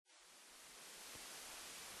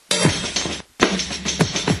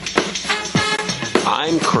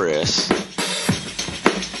I'm Chris.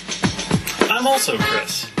 I'm also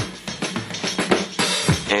Chris.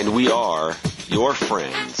 And we are your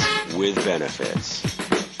friends with benefits.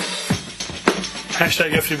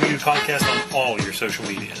 Hashtag FWB Podcast on all your social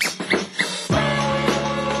medias.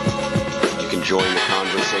 You can join the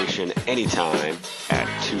conversation anytime at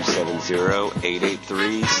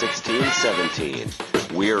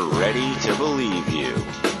 270-883-1617. We're ready to believe you.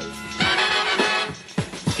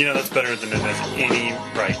 You know, that's better than it has any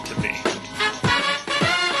right to be.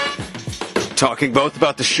 Talking both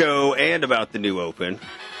about the show and about the new Open.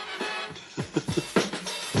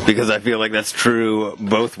 Because I feel like that's true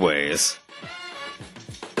both ways.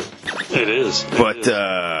 It is. But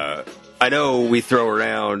I know we throw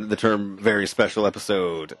around the term very special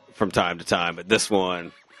episode from time to time, but this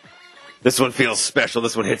one feels special.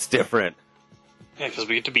 This one hits different. Yeah, because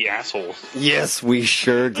we get to be assholes. Yes, we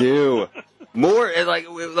sure do. More like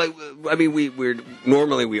I mean, we're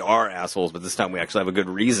normally we are assholes, but this time we actually have a good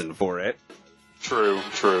reason for it. True.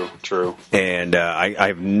 And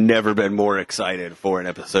I've never been more excited for an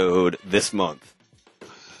episode this month.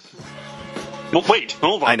 Well, wait,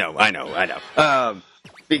 hold on. I know.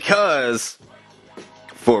 Because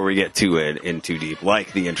before we get to it in too deep,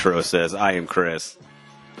 like the intro says, I am Chris.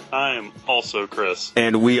 I am also Chris.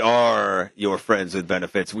 And we are your friends with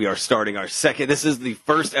benefits. We are starting our second. This is the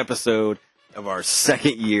first episode of our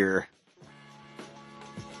second year.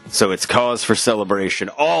 So it's cause for celebration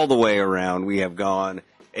all the way around. We have gone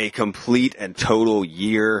a complete and total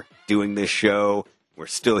year doing this show. We're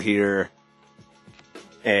still here.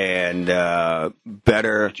 And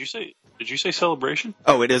better. Did you say celebration?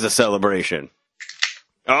 Oh, it is a celebration.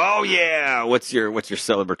 Oh yeah. What's your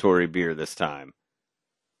celebratory beer this time?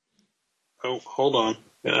 Oh, hold on.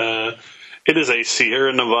 It is a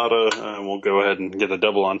Sierra Nevada. We'll go ahead and get a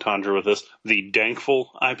double entendre with this. The Dankful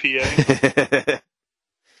IPA.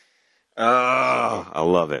 Oh, I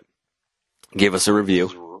love it. Give us a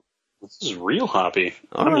review. This is real hoppy.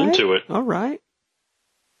 I'm into it. All right.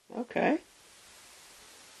 Okay.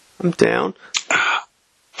 I'm down. I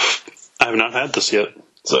have not had this yet,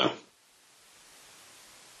 so.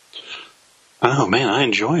 Oh man, I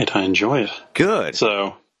enjoy it. Good.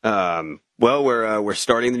 So. Well, we're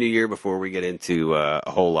starting the new year before we get into a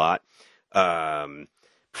whole lot.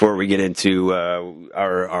 Before we get into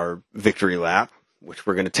our victory lap, which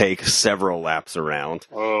we're going to take several laps around.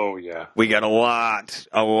 Oh yeah, we got a lot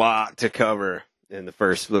to cover in the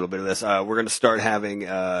first little bit of this. We're going to start having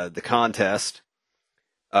the contest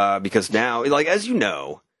because now, like as you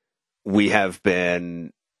know, we have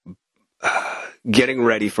been getting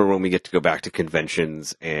ready for when we get to go back to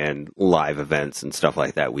conventions and live events and stuff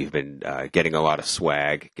like that. We've been getting a lot of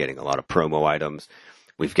swag, getting a lot of promo items.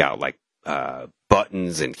 We've got like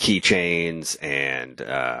buttons and keychains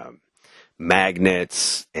and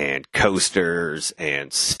magnets and coasters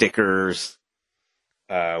and stickers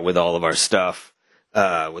with all of our stuff,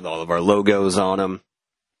 with all of our logos on them.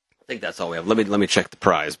 I think that's all we have. Let me check the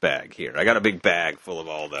prize bag here. I got a big bag full of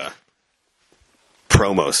all the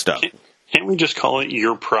promo stuff. Can't we just call it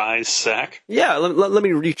your prize sack? Yeah, let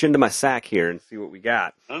me reach into my sack here and see what we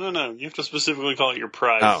got. No. You have to specifically call it your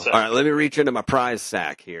prize sack. All right, let me reach into my prize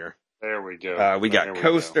sack here. There we go. We got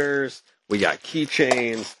coasters, we got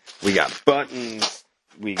keychains, we got buttons,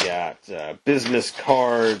 we got business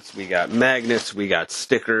cards, we got magnets, we got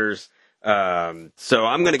stickers. So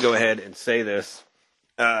I'm going to go ahead and say this.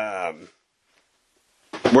 We're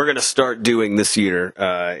going to start doing this year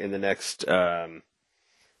in the next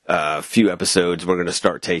few episodes. We're going to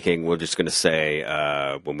start taking. We're just going to say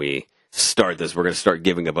when we start this, we're going to start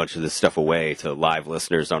giving a bunch of this stuff away to live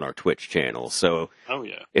listeners on our Twitch channel. So,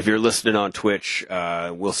 if you're listening on Twitch,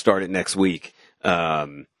 we'll start it next week.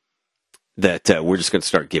 We're just going to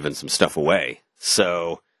start giving some stuff away.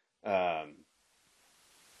 So, I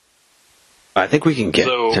think we can get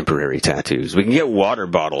temporary tattoos. We can get water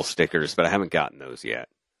bottle stickers, but I haven't gotten those yet.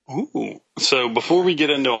 Ooh. So before we get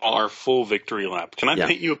into our full victory lap, can I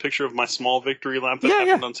paint you a picture of my small victory lap that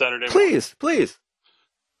happened on Saturday morning? Please.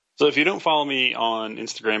 So if you don't follow me on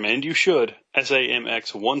Instagram, and you should,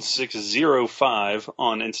 SAMX1605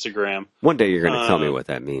 on Instagram. One day you're going to tell me what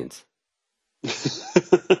that means.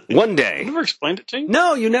 One day. I never explained it to you?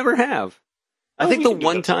 No, you never have. I think the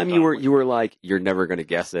one time you were like, you're never going to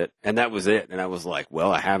guess it, and that was it. And I was like,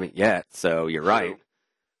 well, I haven't yet, so you're right.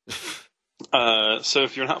 So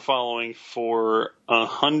if you're not following, for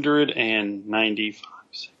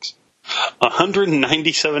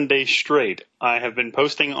 197 days straight, I have been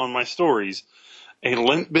posting on my stories a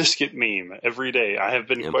Limp Bizkit meme every day. I have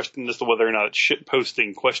been questioned as to whether or not it's shit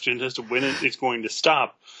posting, questioned as to when it's going to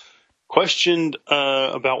stop, questioned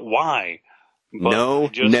about why. But no,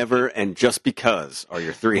 never, and just because are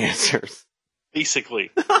your three answers.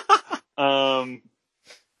 Basically.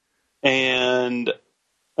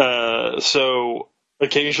 So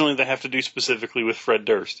occasionally they have to do specifically with Fred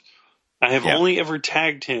Durst. I have only ever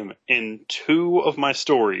tagged him in 2 of my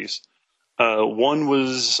stories. One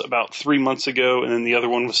was about 3 months ago, and then the other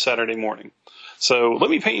one was Saturday morning. So let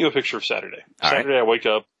me paint you a picture of Saturday. Saturday, I wake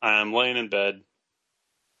up, I'm laying in bed.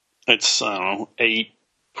 It's, 8:25,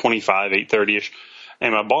 8:30ish.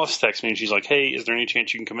 And my boss texts me, and she's like, hey, is there any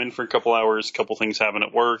chance you can come in for a couple hours? A couple things happened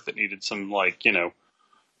at work that needed some,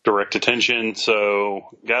 direct attention.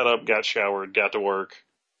 So got up, got showered, got to work,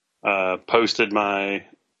 posted my,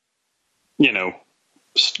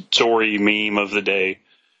 story meme of the day.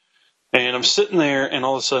 And I'm sitting there, and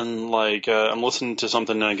all of a sudden, I'm listening to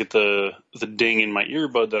something, and I get the ding in my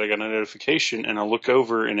earbud that I got a notification, and I look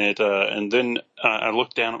over, and then I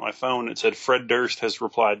look down at my phone. It said Fred Durst has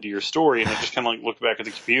replied to your story, and I just kind of look back at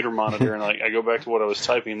the computer monitor, and I go back to what I was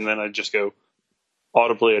typing, and then I just go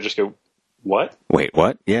audibly, what? Wait,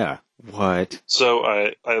 what? Yeah, what? So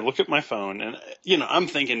I look at my phone, and I'm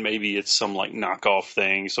thinking maybe it's some knockoff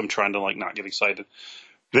thing, so I'm trying to not get excited.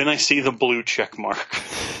 Then I see the blue check mark.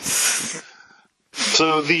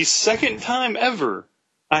 So the second time ever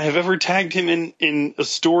I have ever tagged him in a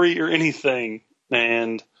story or anything,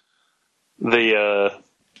 and the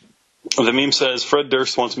meme says, Fred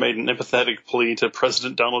Durst once made an empathetic plea to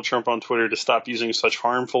President Donald Trump on Twitter to stop using such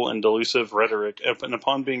harmful and delusive rhetoric, and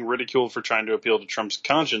upon being ridiculed for trying to appeal to Trump's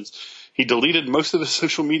conscience, he deleted most of his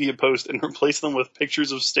social media posts and replaced them with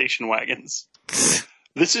pictures of station wagons.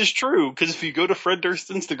 This is true, because if you go to Fred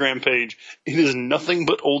Durst's Instagram page, it is nothing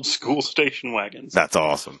but old school station wagons. That's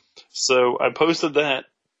awesome. So I posted that,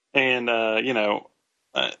 and, above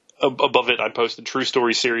it I posted, true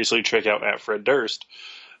story, seriously, check out at Fred Durst.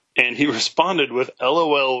 And he responded with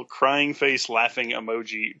LOL, crying face, laughing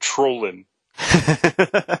emoji, trolling.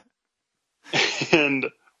 And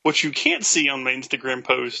what you can't see on my Instagram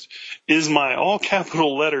post is my all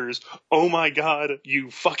capital letters, oh my god, you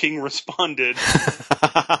fucking responded.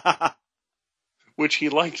 Which he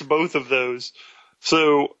liked both of those.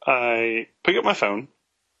 So I pick up my phone.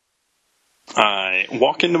 I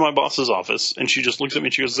walk into my boss's office, and she just looks at me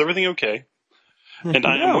and she goes, is everything okay? And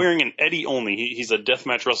I am wearing an Eddie Only. He's a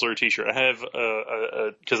deathmatch wrestler t-shirt. I have,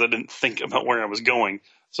 because I didn't think about where I was going.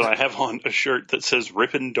 So I have on a shirt that says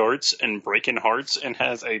Rippin' Darts and Breaking Hearts and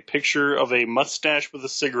has a picture of a mustache with a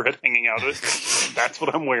cigarette hanging out of it. That's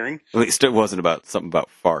what I'm wearing. At least it wasn't about something about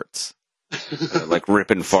farts. Like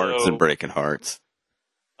ripping farts and breaking hearts.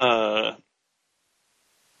 I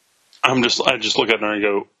just look at her and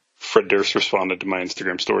go, Fred Durst responded to my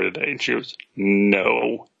Instagram story today. And she goes,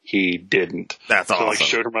 no, he didn't. That's awesome. So I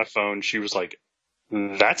showed her my phone. She was like,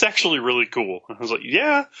 that's actually really cool. I was like,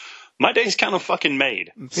 yeah. My day's kind of fucking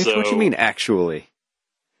made. Bitch, so, what you mean, actually?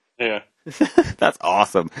 Yeah. That's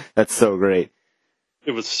awesome. That's so great.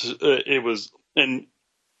 It was, and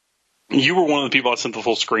you were one of the people I sent the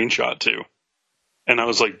full screenshot to. And I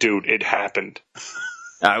was like, dude, it happened.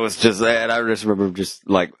 I just remember just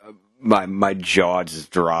like, my jaw just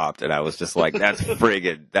dropped, and I was just like, that's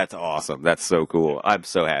that's awesome. That's so cool. I'm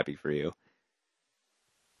so happy for you.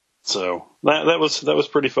 So, that was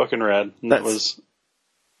pretty fucking rad. That was...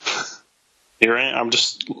 Here I am. I'm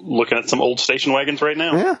just looking at some old station wagons right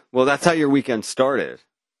now. Yeah. Well, that's how your weekend started.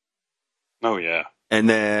 Oh, yeah. And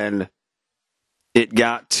then it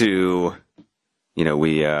got to,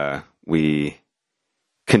 we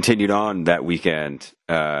continued on that weekend.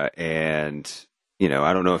 And,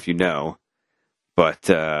 I don't know if you know, but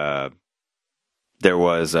there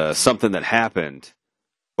was something that happened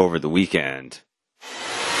over the weekend.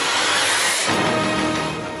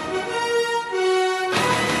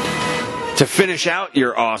 To finish out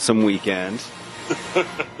your awesome weekend,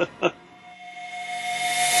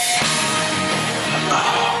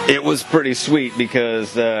 it was pretty sweet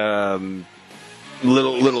because little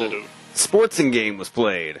sportsing game was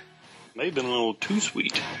played. May have been a little too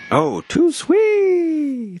sweet. Oh, too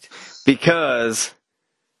sweet! Because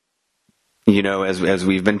as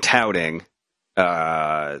we've been touting,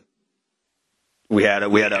 we had a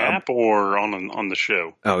app or on the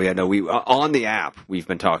show. Oh yeah, no, we on the app. We've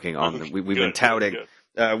been talking on. We've been touting.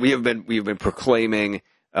 We have been proclaiming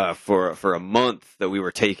for a month that we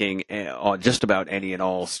were taking on just about any and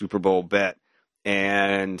all Super Bowl bet,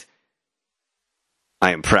 and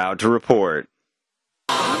I am proud to report.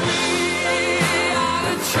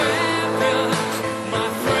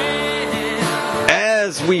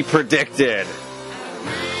 As we predicted,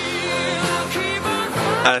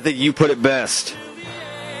 I think you put it best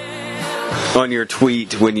on your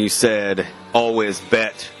tweet when you said, always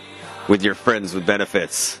bet with your friends with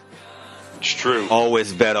benefits. It's true.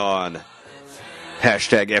 Always bet on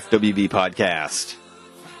hashtag FWB podcast.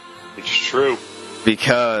 It's true.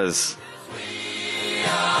 Because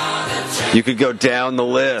you could go down the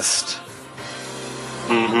list.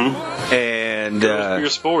 Mm-hmm. And Girls Beer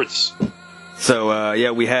Sports.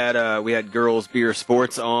 So we had Girls Beer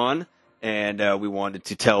Sports on, and we wanted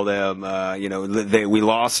to tell them, we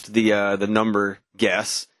lost the number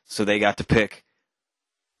guess, so they got to pick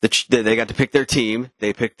they got to pick their team.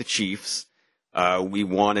 They picked the Chiefs. We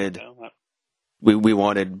wanted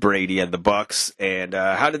Brady and the Bucks, and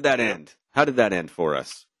how did that end? How did that end for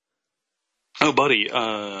us? Oh, buddy,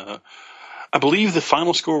 I believe the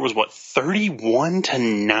final score was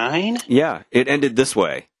 31-9. Yeah, it ended this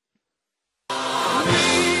way.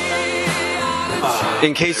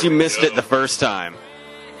 In case you missed it the first time.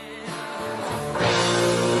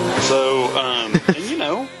 So,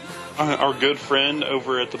 our good friend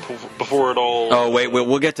over at the Before It All. Oh wait,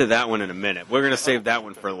 we'll get to that one in a minute. We're gonna save that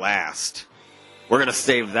one for last. We're gonna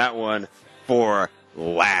save that one for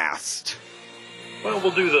last. Well, we'll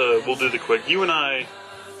do the quick. You and I,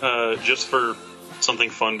 just for something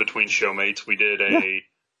fun between showmates, we did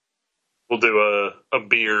we'll do a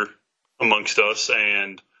beer amongst us,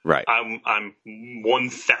 and right. I'm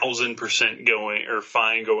 1,000%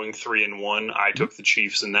 going 3-1. I took the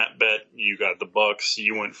Chiefs in that bet. You got the Bucks.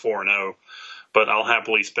 You went 4-0. But I'll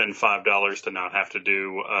happily spend $5 to not have to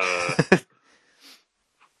do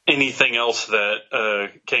anything else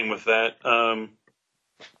that came with that. A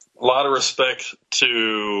lot of respect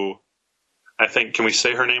to, I think, can we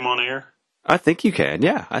say her name on air? I think you can.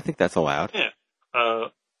 Yeah, I think that's allowed. Yeah.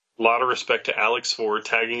 A lot of respect to Alex for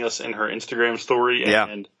tagging us in her Instagram story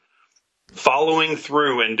and following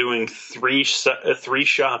through and doing three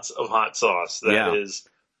shots of hot sauce. That is...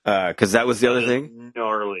 Because that was the other thing.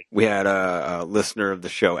 Gnarly. We had a listener of the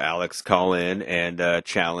show, Alex, call in and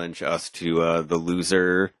challenge us to the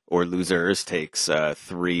loser or losers takes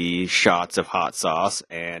 3 shots of hot sauce,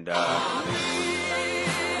 and I'm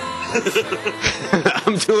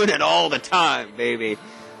doing it all the time, baby.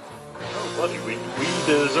 Oh, buddy, we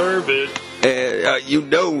deserve it. You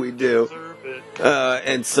know we do. Deserve it.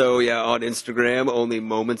 And so on Instagram, only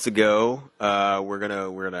moments ago, I'm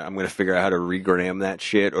gonna figure out how to regram that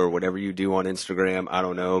shit or whatever you do on Instagram. I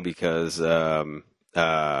don't know, because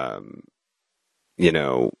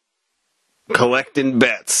collecting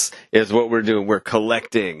bets is what we're doing. We're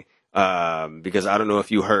collecting because I don't know if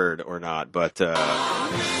you heard or not, but so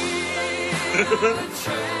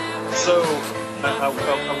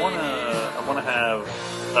I wanna have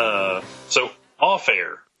so off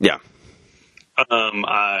air. Yeah.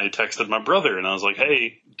 I texted my brother and I was like,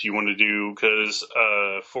 "Hey, do you want to do?" Because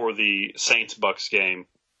for the Saints Bucks game,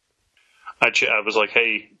 I was like,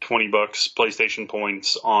 "Hey, $20 PlayStation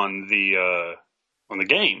points on the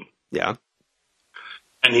game." Yeah.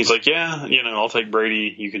 And he's like, "Yeah, I'll take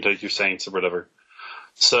Brady. You can take your Saints or whatever."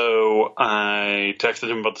 So I texted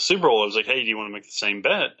him about the Super Bowl. I was like, "Hey, do you want to make the same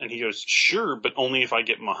bet?" And he goes, "Sure, but only if I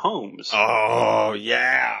get Mahomes." Oh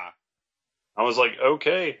yeah. I was like,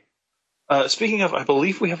 "Okay." Speaking of, I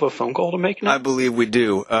believe we have a phone call to make now. I believe we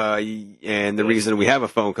do. And the reason we have a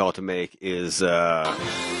phone call to make is because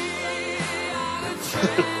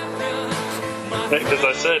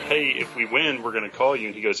I said, "Hey, if we win, we're going to call you."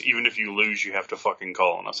 And he goes, "Even if you lose, you have to fucking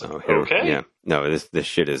call." And I said, "Okay." Yeah. No, this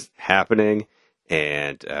shit is happening,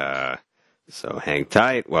 and so hang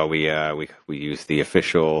tight while we use the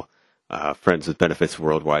official Friends with Benefits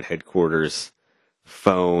Worldwide headquarters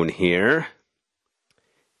phone here.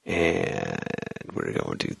 And we're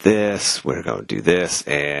going to do this. We're going to do this.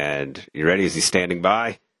 And you ready? Is he standing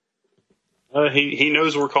by? He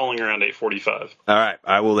knows we're calling around 8:45. All right.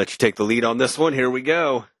 I will let you take the lead on this one. Here we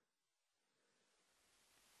go.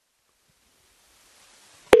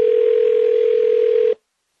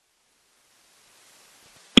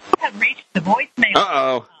 Have reached the voicemail.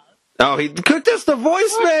 Uh-oh. Oh, he cooked us the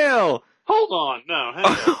voicemail. Hold on. No.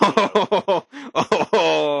 Hang on.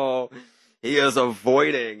 Oh, he is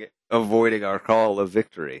avoiding our call of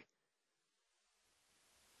victory.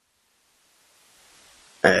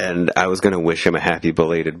 And I was going to wish him a happy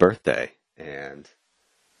belated birthday, and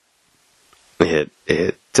he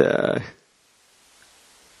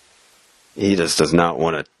just does not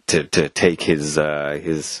want to take his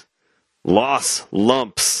loss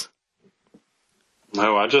lumps.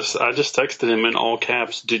 No, I just texted him in all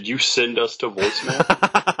caps. "Did you send us to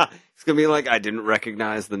voicemail?" It's gonna be like, "I didn't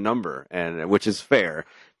recognize the number," and which is fair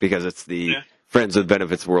because it's the Friends with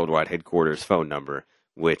Benefits Worldwide headquarters phone number,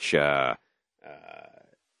 which is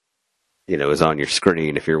on your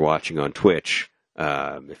screen if you're watching on Twitch.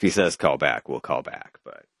 If he says call back, we'll call back.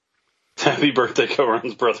 But Happy birthday,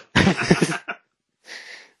 Koran's brother.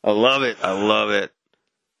 I love it. I love it.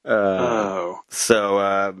 So,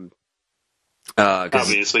 'cause-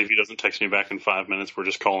 obviously, if he doesn't text me back in 5 minutes, we're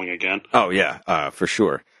just calling again. oh yeah, for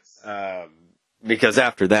sure. Because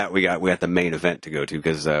after that, we got the main event to go to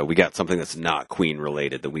because we got something that's not Queen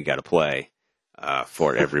related that we got to play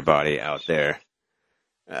for everybody out there.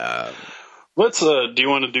 Let's. Do you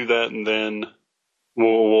want to do that, and then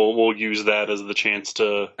we'll use that as the chance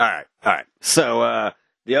to. All right. So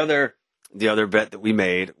the other bet that we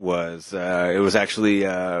made was it was actually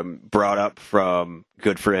brought up from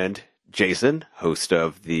good friend Jason, host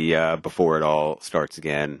of the Before It All Starts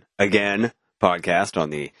Again podcast on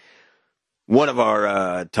the one of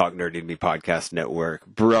our Talk Nerdy to Me podcast network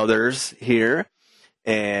brothers here,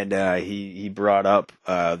 and he brought up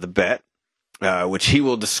the bet, which he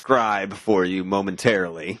will describe for you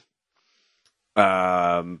momentarily.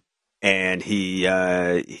 And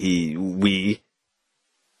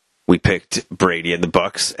we picked Brady and the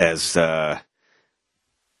Bucks as where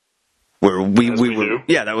we were. Do.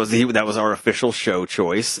 Yeah, that was our official show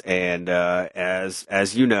choice, and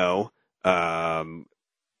as you know.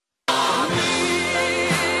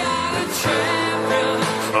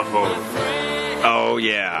 Oh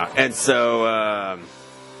yeah, and so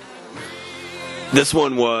this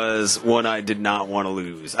one was one I did not want to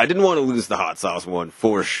lose. I didn't want to lose the hot sauce one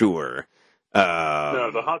for sure.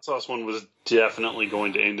 No, the hot sauce one was definitely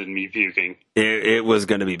going to end in me puking. It was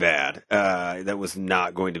going to be bad. That was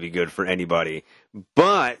not going to be good for anybody.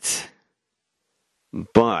 But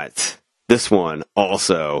this one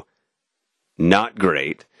also not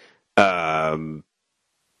great.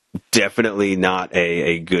 Definitely not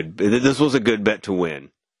a good. This was a good bet to win.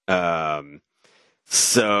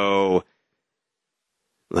 So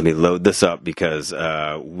let me load this up because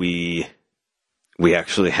we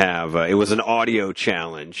actually have. It was an audio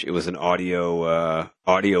challenge. It was an audio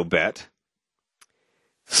bet.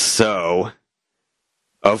 So,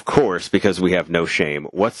 of course, because we have no shame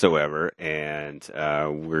whatsoever, and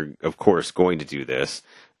we're of course going to do this.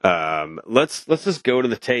 Let's just go to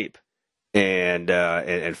the tape and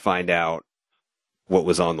find out what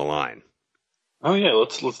was on the line. Oh yeah,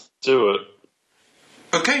 let's do it.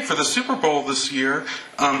 Okay, for the Super Bowl this year,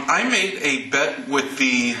 I made a bet with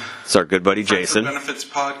the It's our good buddy Friends Jason. with Benefits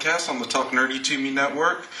podcast on the Talk Nerdy to Me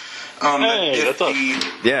network. Hey, if that's us.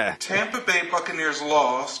 the Yeah. Tampa Bay Buccaneers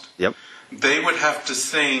lost, Yep. they would have to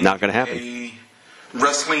sing Not gonna happen. a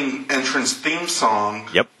wrestling entrance theme song.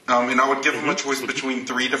 Yep. And I would give them a choice between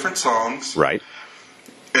 3 different songs, Right.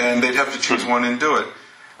 and they'd have to choose one and do it.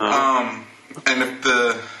 And if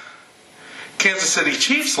the Kansas City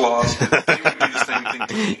Chiefs lost, they would do the same thing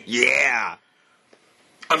to me. Yeah.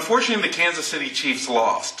 Unfortunately, the Kansas City Chiefs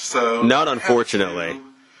lost, so Not I had unfortunately. to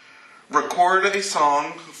record a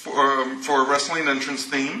song for a wrestling entrance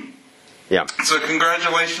theme. Yeah. So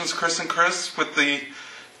congratulations, Chris and Chris, with the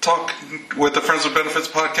Friends with Benefits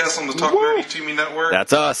podcast on the Talk Nerdy to Me network.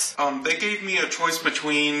 That's us. They gave me a choice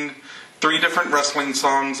between 3 different wrestling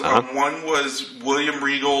songs. One was William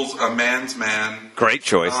Regal's "A Man's Man." Great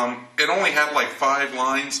choice. It only had like 5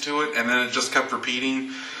 lines to it, and then it just kept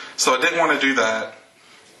repeating. So I didn't want to do that.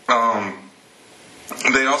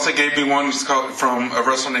 They also gave me one from a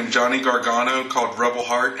wrestler named Johnny Gargano called "Rebel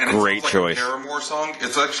Heart," and it's Great like choice. a Paramore song.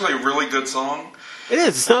 It's actually a really good song, It is.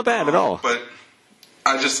 It's not bad at all. but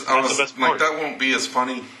I was the best like, part. that won't be as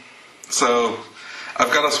funny. So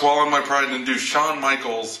I've got to swallow my pride and do Shawn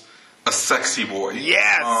Michaels, "A Sexy Boy."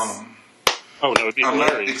 Yes! Oh, that would be I'm not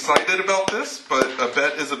hilarious. excited about this, but a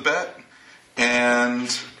bet is a bet, and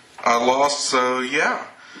I lost, so yeah.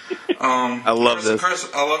 I love Chris and this. Chris,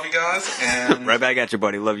 I love you guys, and Right back at you,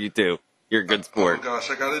 buddy. Love you too. You're a good oh sport. gosh,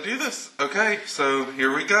 I got to do this. Okay, so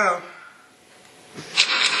here we go. We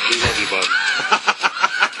love you, bud.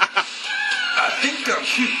 I think I'm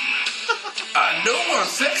cute. I know I'm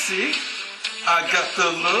sexy. I got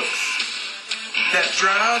the looks that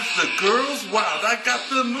drives the girls wild. I got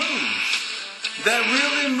the moves that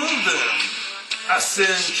really move them. I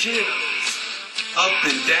send chills up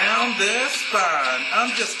and down their spine.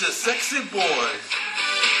 I'm just a sexy boy.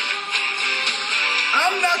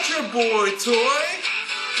 I'm not your boy toy.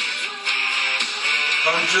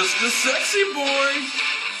 I'm just a sexy boy.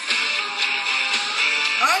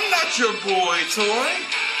 I'm not your boy toy.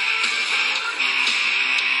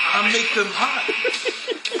 I make them hot.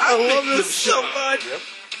 I love this so much.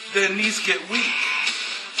 Their knees get weak.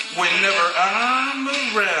 Whenever I'm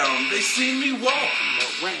around, they see me walk.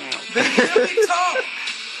 They hear me talk.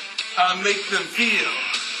 I make them feel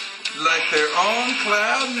like they're on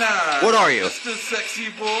cloud 9. What are you? Just a sexy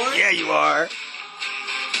boy. Yeah, you are.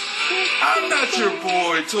 I'm not your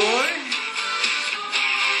boy toy.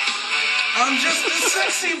 I'm just a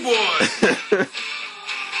sexy boy.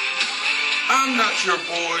 I'm not your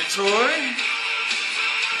boy toy.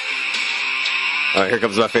 All right, here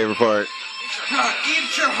comes my favorite part.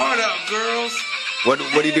 Eat your heart out, girls. What do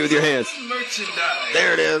you do with your hands? Merchandise.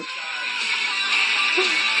 There it is.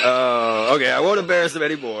 Okay, I won't embarrass them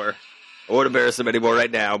anymore. I won't embarrass them anymore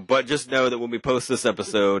right now, but just know that when we post this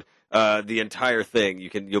episode, the entire thing,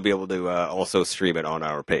 you'll be able to also stream it on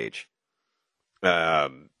our page. So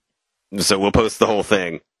we'll post the whole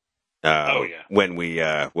thing when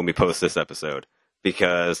we post this episode,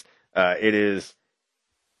 because it is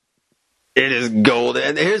gold.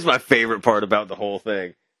 And here's my favorite part about the whole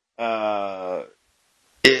thing.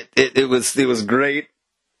 It was great.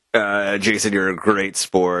 Jason, you're a great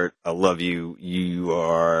sport. I love you.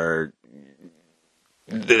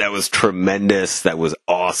 That was tremendous. That was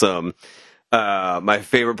awesome. My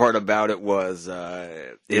favorite part about it was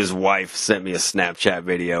his wife sent me a Snapchat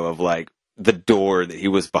video of like the door that he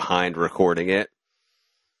was behind recording it,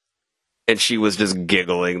 and she was just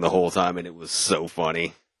giggling the whole time, and it was so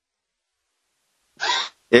funny.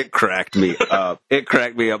 It cracked me up. It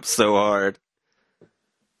cracked me up so hard.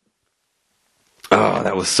 Oh,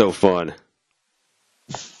 that was so fun.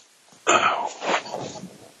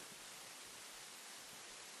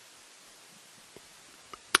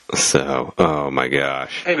 So, oh my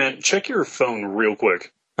gosh. Hey man, check your phone real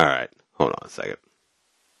quick. All right, hold on a second.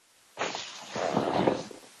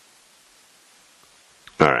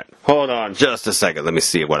 All right, hold on just a second. Let me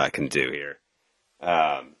see what I can do here.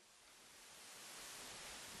 Let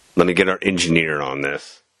me get our engineer on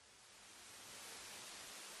this.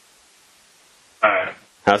 All right.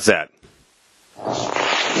 How's that?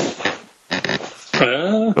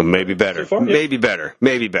 Maybe better. So far, yeah. Maybe better.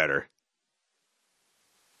 Maybe better.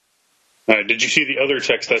 All right. Did you see the other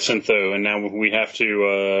text I sent though? And now we have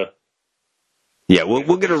to. Yeah,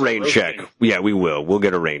 we'll get a rain check. Yeah, we will. We'll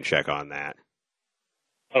get a rain check on that.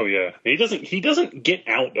 Oh yeah, he doesn't get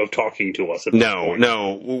out of talking to us. At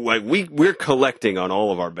No. Like we're collecting on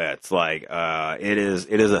all of our bets. Like it is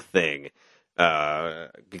a thing.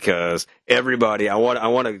 Because everybody, I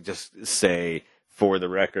want to just say for the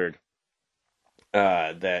record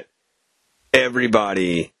that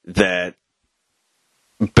everybody that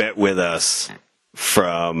bet with us,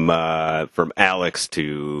 from Alex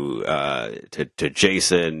to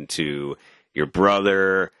Jason to your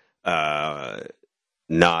brother,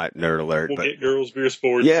 not Nerd Alert, we'll but get Girls Beer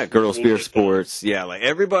Sports. Yeah, Girls We'll Beer get Sports. Yeah, like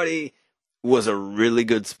everybody was a really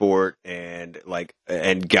good sport, and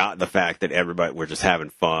got the fact that everybody were just having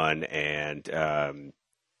fun, and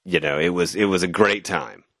it was a great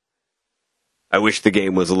time. I wish the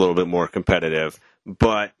game was a little bit more competitive,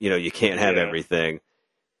 but you can't have everything.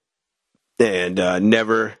 And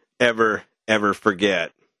never, ever, ever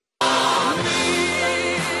forget.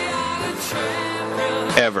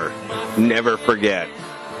 Ever, never forget.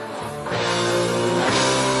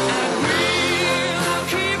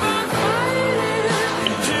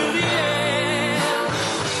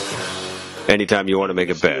 Anytime you want to make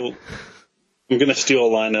a bet. I'm going to steal a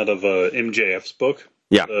line out of MJF's book.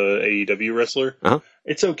 Yeah. The AEW wrestler. Uh-huh.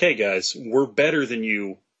 It's okay, guys. We're better than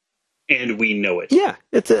you, and we know it. Yeah.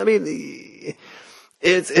 It's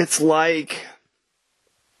like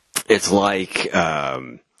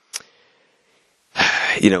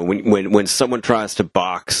when someone tries to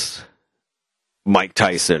box Mike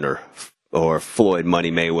Tyson or Floyd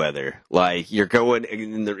Money Mayweather, like you're going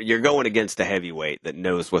against a heavyweight that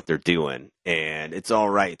knows what they're doing, and it's all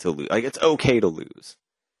right to lose. Like it's okay to lose.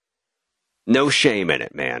 No shame in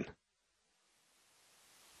it, man.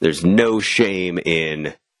 There's no shame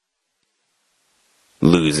in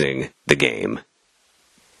losing the game.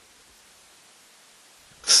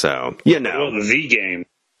 So, Well, the game.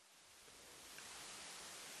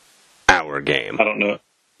 Our game. I don't know.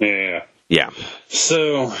 Yeah. Yeah.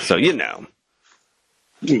 So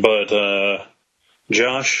But,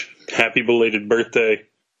 Josh, happy belated birthday.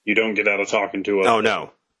 You don't get out of talking to us. Oh, no.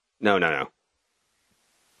 No.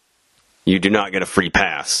 You do not get a free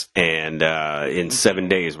pass. And in 7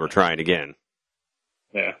 days, we're trying again.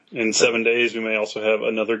 Yeah. In 7 days, we may also have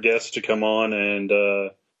another guest to come on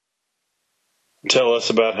and tell us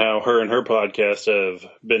about how her and her podcast have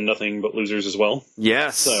been nothing but losers as well.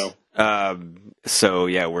 Yes. So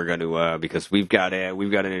yeah, we're going to because we've got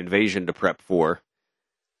an invasion to prep for.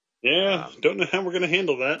 Yeah, don't know how we're going to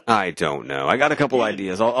handle that. I don't know. I got a couple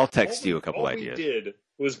ideas. I'll text you a couple ideas. All we did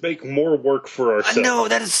was make more work for ourselves. No,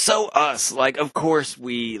 that is so us. Like, of course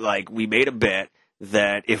we made a bet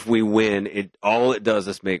that if we win, all it does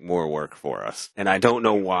is make more work for us. And I don't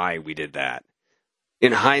know why we did that.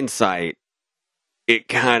 in hindsight, it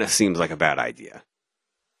kind of seems like a bad idea.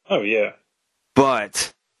 Oh yeah.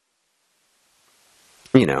 But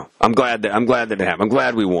I'm glad that it happened. I'm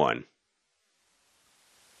glad we won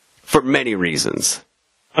for many reasons.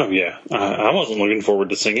 Oh yeah. I wasn't looking forward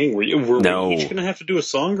to singing. Were No. we each going to have to do a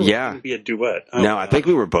song, or Yeah. was it going to be a duet? Oh, No, I think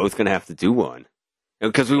we were both going to have to do one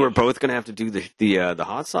because we were both going to have to do the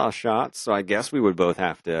hot sauce shots. So I guess we would both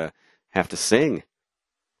have to sing.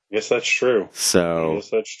 Yes, that's true. So, Yes,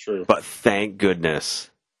 that's true. but thank goodness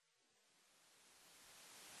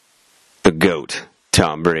the GOAT,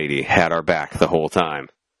 Tom Brady, had our back the whole time.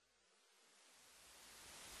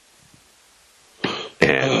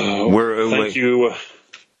 And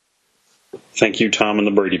Thank you, Tom and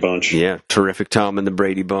the Brady Bunch. Yeah, terrific Tom and the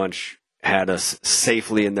Brady Bunch had us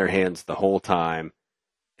safely in their hands the whole time.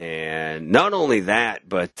 And not only that,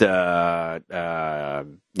 but,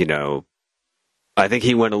 I think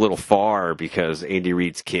he went a little far because Andy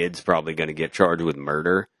Reid's kid's probably going to get charged with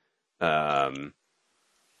murder. What?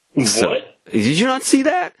 Did you not see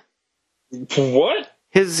that? What?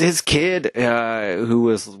 His kid, who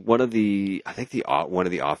was one of the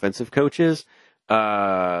offensive coaches,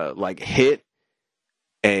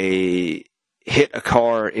 hit a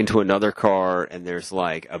car into another car, and there's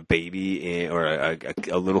like a baby or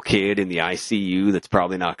a little kid in the ICU that's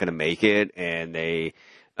probably not going to make it, and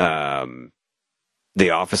the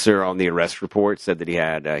officer on the arrest report said that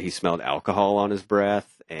he smelled alcohol on his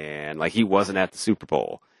breath, and like he wasn't at the Super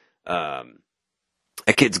Bowl.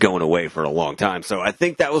 A kid's going away for a long time, so I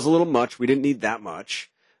think that was a little much. We didn't need that much,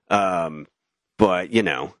 but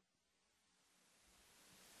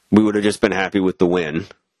we would have just been happy with the win.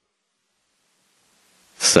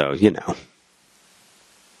 So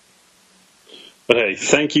But hey,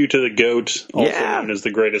 thank you to the GOAT, also Yeah. known as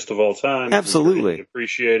the greatest of all time. Absolutely. We really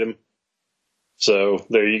appreciate him. So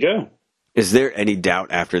there you go. Is there any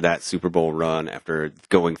doubt after that Super Bowl run, after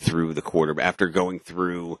going through the quarterback, after going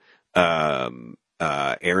through Aaron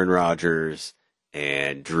Rodgers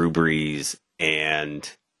and Drew Brees and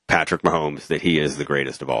Patrick Mahomes, that he is the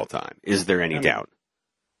greatest of all time? Is there any doubt?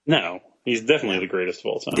 No, he's definitely the greatest of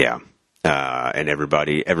all time. Yeah. And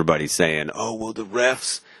everybody's saying, oh, well, the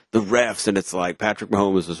refs, and it's like Patrick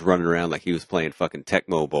Mahomes was running around like he was playing fucking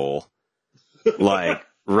Tecmo Bowl, like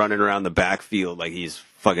running around the backfield like he's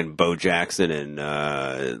fucking Bo Jackson and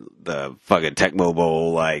the fucking Tecmo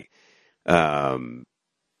Bowl, like, trying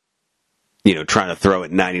to throw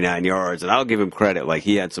it 99 yards. And I'll give him credit, like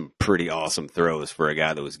he had some pretty awesome throws for a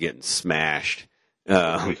guy that was getting smashed. We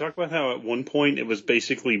talked about how at one point it was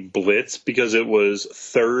basically blitz because it was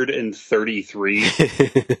 3rd and 33.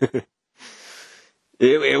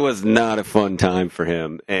 It was not a fun time for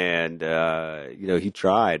him, and he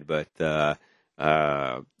tried, but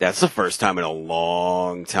that's the first time in a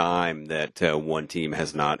long time that one team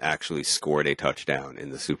has not actually scored a touchdown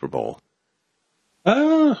in the Super Bowl.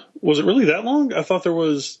 Was it really that long? I thought there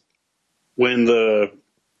was when the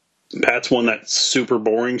Pats won that super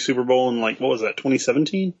boring Super Bowl in, like, what was that,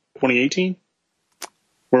 2017? 2018?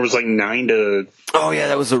 Where it was like 9-. Oh, yeah,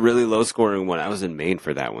 that was a really low-scoring one. I was in Maine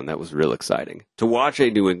for that one. That was real exciting. To watch a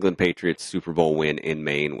New England Patriots Super Bowl win in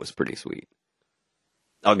Maine was pretty sweet.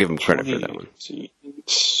 I'll give him credit for that one.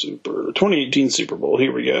 2018 Super Bowl.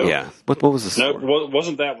 Here we go. Yeah. What was the score? No, it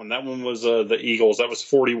wasn't that one. That one was the Eagles. That was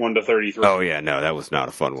 41-33. Oh, yeah, no, that was not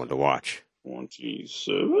a fun one to watch.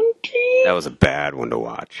 2017? That was a bad one to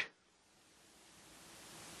watch.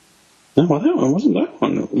 No, that one wasn't that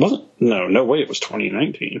one. It wasn't. No way. It was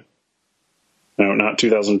 2019. No, not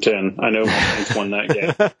 2010. I know my Saints won that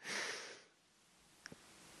game.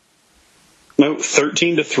 No,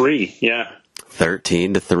 13-3. Yeah.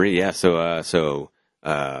 13-3. Yeah.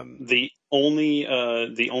 The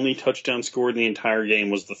only touchdown scored in the entire game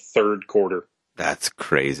was the third quarter. That's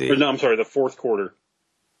crazy. Or, no, I'm sorry, the fourth quarter.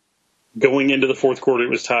 Going into the fourth quarter, it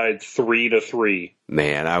was tied 3-3.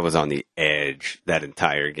 Man, I was on the edge that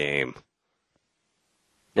entire game.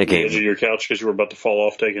 The edge of your couch because you were about to fall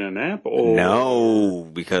off taking a nap? Or? No,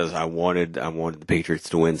 because I wanted the Patriots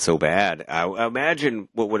to win so bad. I imagine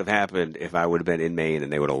what would have happened if I would have been in Maine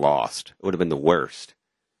and they would have lost. It would have been the worst.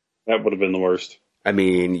 That would have been the worst. I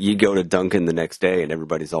mean, you go to Duncan the next day and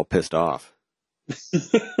everybody's all pissed off.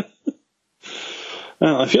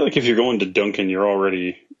 Well, I feel like if you're going to Duncan, you're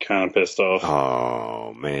already kind of pissed off.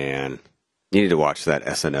 Oh, man. You need to watch that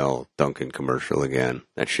SNL Duncan commercial again.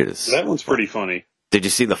 That shit is That one's pretty funny. Did you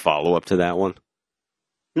see the follow-up to that one?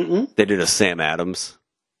 Mm-mm. They did a Sam Adams.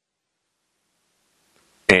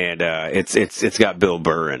 And it's got Bill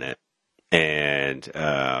Burr in it. And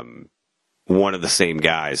one of the same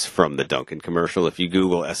guys from the Duncan commercial. If you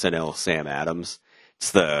Google SNL Sam Adams, It's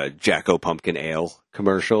the Jacko Pumpkin Ale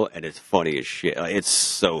commercial, and it's funny as shit. Like, it's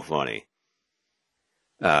so funny.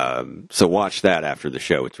 So watch that after the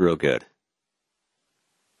show. It's real good.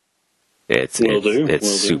 It's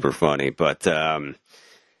super funny, but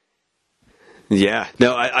yeah,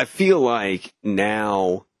 no, I feel like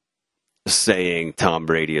now saying Tom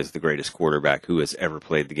Brady is the greatest quarterback who has ever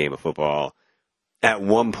played the game of football. At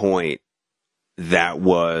one point, that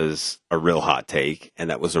was a real hot take, and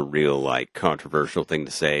that was a real like controversial thing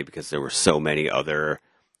to say because there were so many other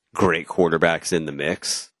great quarterbacks in the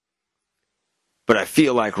mix. But I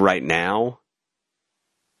feel like right now,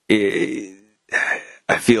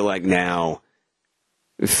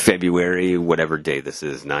 February, whatever day this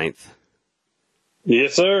is, 9th.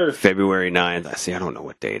 Yes, sir. February 9th. I don't know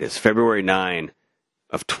what day it is. February 9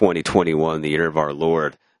 of 2021, the year of our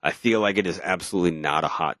Lord. I feel like it is absolutely not a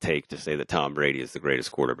hot take to say that Tom Brady is the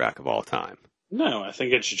greatest quarterback of all time. No, I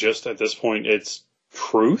think it's just at this point it's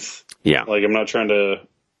truth. Yeah. Like I'm not trying to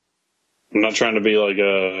be like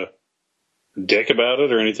a dick about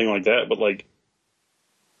it or anything like that, but like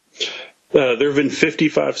there have been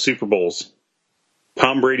 55 Super Bowls.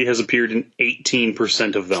 Tom Brady has appeared in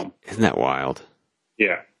 18% of them. Isn't that wild?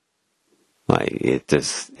 Yeah. Like he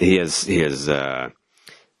has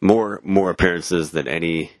more appearances than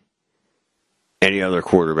any other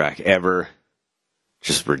quarterback ever.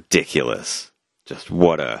 Just ridiculous. Just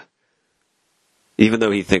even though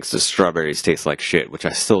he thinks the strawberries taste like shit, which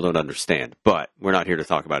I still don't understand, but we're not here to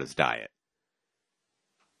talk about his diet.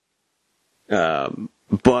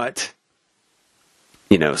 But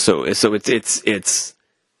you know, so it's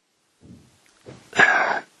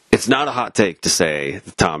not a hot take to say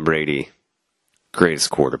that Tom Brady, greatest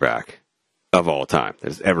quarterback of all time that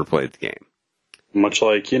has ever played the game. Much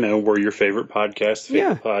like, we're your favorite podcast.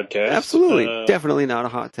 Absolutely. Definitely not a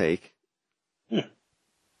hot take. Yeah.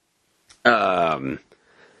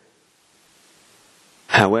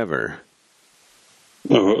 However,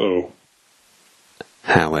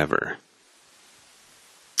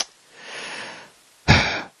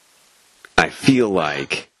 I feel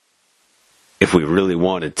like if we really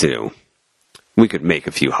wanted to, we could make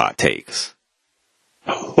a few hot takes.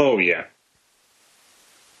 Oh, yeah.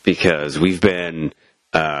 Because we've been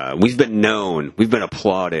applauded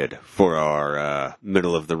for our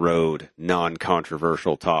middle of the road,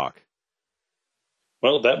 non-controversial talk.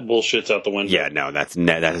 Well, that bullshit's out the window. Yeah, no,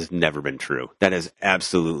 that has never been true. That has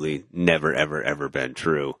absolutely never, ever, ever been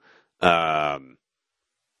true. I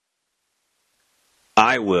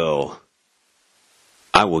will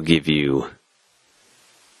give you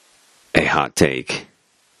a hot take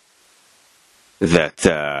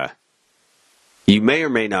that you may or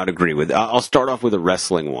may not agree with. I'll start off with a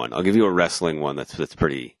wrestling one. I'll give you a wrestling one that's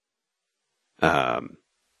pretty that's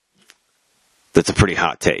a pretty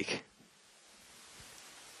hot take.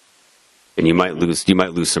 And you might lose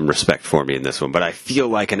some respect for me in this one, but I feel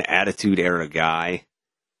like an Attitude Era guy,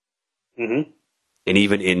 and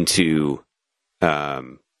even into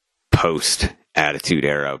post Attitude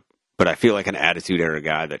Era, but I feel like an Attitude Era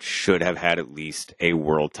guy that should have had at least a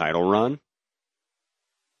world title run.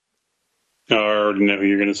 I already know who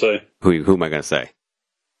you're going to say. Who am I going to say?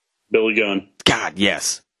 Billy Gunn. God,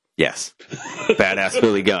 yes. Badass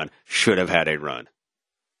Billy Gunn should have had a run.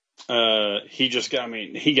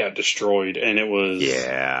 He got destroyed, and it was...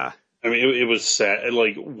 Yeah. I mean, it was sad.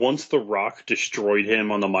 Like, once The Rock destroyed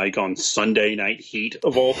him on the mic on Sunday Night Heat,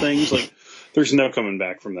 of all things, like, there's no coming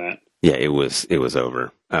back from that. Yeah, it was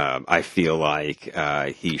over. I feel like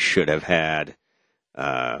he should have had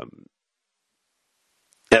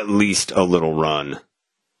at least a little run,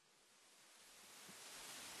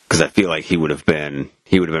 because I feel like he would have been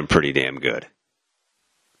pretty damn good.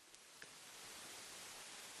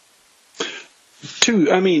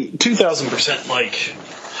 2,000%. Like,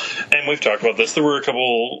 and we've talked about this. There were a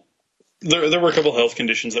couple health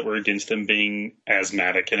conditions that were against him, being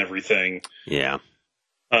asthmatic and everything. Yeah.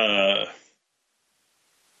 And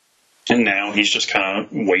now he's just kind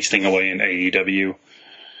of wasting away in AEW.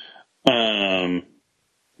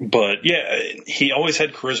 But yeah, he always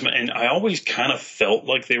had charisma, and I always kind of felt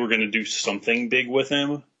like they were going to do something big with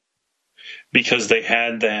him, because they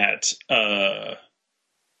had that. I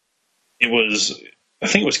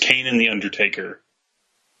think it was Kane and The Undertaker,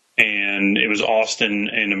 and it was Austin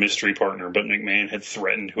and a mystery partner, but McMahon had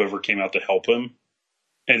threatened whoever came out to help him.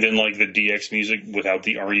 And then, like, the DX music without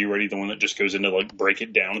the Are You Ready, the one that just goes into, like, break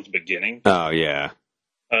it down at the beginning. Oh, yeah.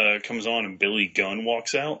 Comes on, and Billy Gunn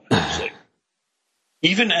walks out. And I was like,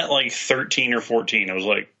 even at, like, 13 or 14, I was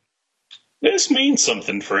like, this means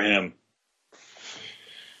something for him.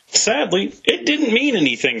 Sadly, it didn't mean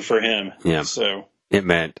anything for him. Yeah. So it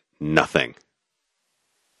meant nothing.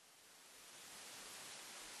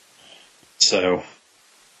 So,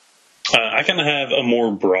 I kind of have a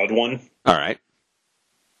more broad one. All right.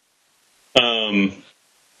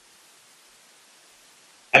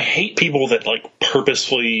 I hate people that like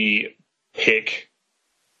purposefully pick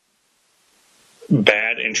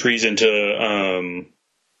bad entries into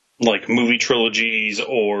like movie trilogies,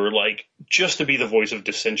 or like just to be the voice of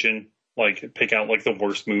dissension. Like pick out like the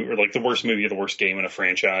worst movie, or like the worst movie or the worst game in a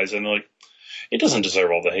franchise, and like it doesn't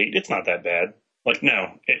deserve all the hate. It's not that bad. Like,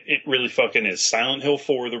 no, it really fucking is. Silent Hill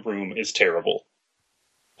 4: The Room is terrible.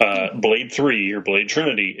 Blade 3 or Blade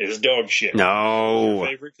Trinity is dog shit. No. It's your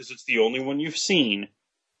favorite because it's the only one you've seen.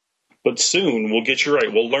 But soon we'll get you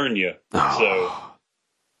right. We'll learn you. Oh.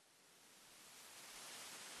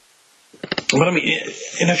 So, but I mean,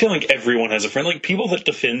 and I feel like everyone has a friend. Like people that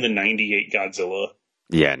defend the '98 Godzilla.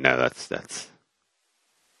 Yeah, no, that's.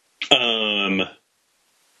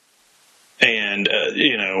 And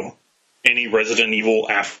you know, any Resident Evil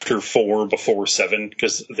after 4 before 7,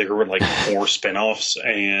 because there were like 4 spinoffs,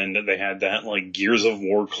 and they had that like Gears of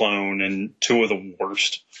War clone and 2 of the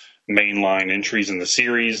worst mainline entries in the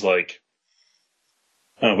series. Like,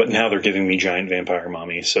 but now they're giving me Giant Vampire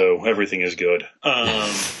Mommy, so everything is good.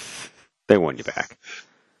 They won you back.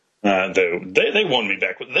 Though they won me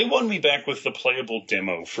back. They won me back with the playable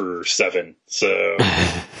demo for 7. So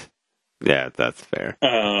yeah, that's fair.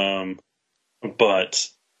 But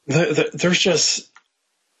there's just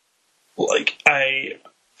like and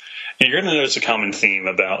you're gonna notice a common theme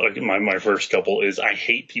about like my first couple is I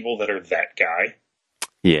hate people that are that guy.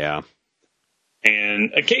 Yeah.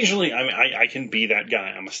 And occasionally, I mean, I can be that guy.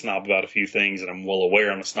 I'm a snob about a few things, and I'm well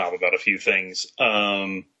aware I'm a snob about a few things.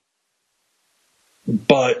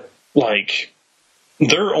 But like,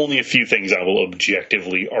 there are only a few things I will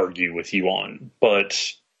objectively argue with you on. But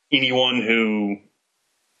anyone who,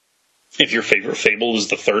 if your favorite Fable is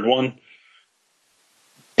the third one,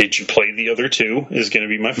 did you play the other 2? Is going to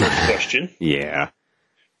be my first question. Yeah.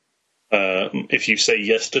 If you say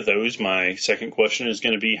yes to those, my second question is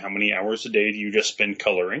going to be, how many hours a day do you just spend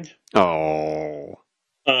coloring? Oh.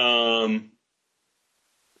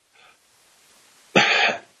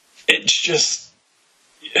 It's just,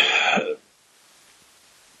 yeah,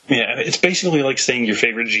 it's basically like saying your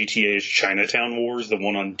favorite GTA is Chinatown Wars, the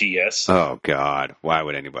one on DS. Oh, God. Why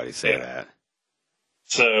would anybody say that?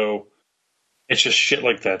 So, it's just shit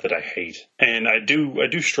like that I hate. And I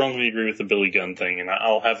do strongly agree with the Billy Gunn thing, and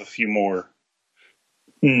I'll have a few more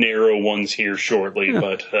narrow ones here shortly,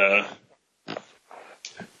 but,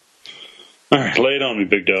 alright, lay it on me,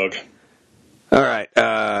 big dog. All right,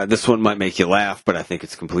 this one might make you laugh, but I think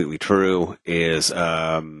it's completely true, is,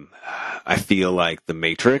 I feel like The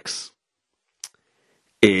Matrix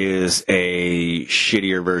is a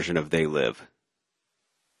shittier version of They Live.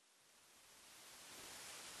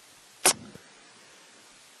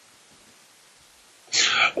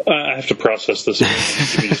 I have to process this.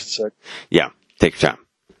 Give me just a sec. Yeah, take your time.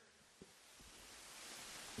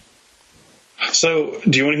 So,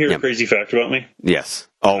 do you want to hear a crazy fact about me? Yes,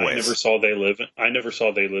 always. I never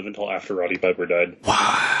saw They Live until after Roddy Piper died.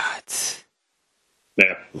 What?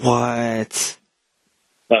 Yeah. What?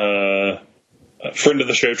 A friend of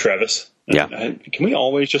the show, Travis. Yeah. Can we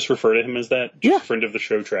always just refer to him as that? Yeah. Friend of the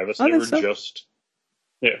show, Travis. I Never think so. just.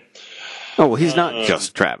 Yeah. Oh, well, he's not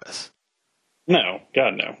just Travis. No,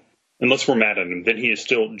 God, no. Unless we're mad at him, then he is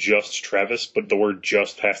still just Travis, but the word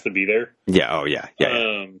just has to be there. Yeah, oh, yeah.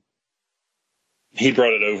 He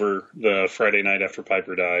brought it over the Friday night after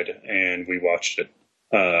Piper died, and we watched it.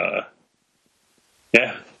 Yeah,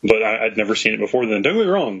 but I'd never seen it before then. Don't get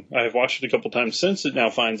me wrong, I have watched it a couple times since. It now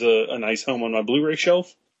finds a nice home on my Blu-ray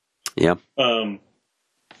shelf. Yeah. But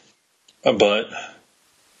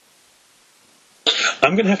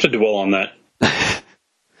I'm going to have to dwell on that.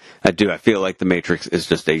 I do. I feel like The Matrix is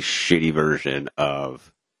just a shitty version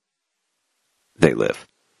of They Live.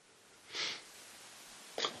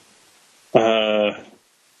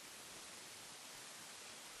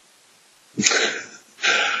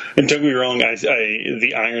 And don't get me wrong,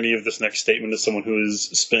 the irony of this next statement is someone who has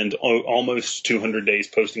spent almost 200 days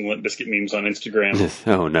posting Limp Bizkit memes on Instagram.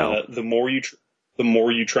 Oh, no. The more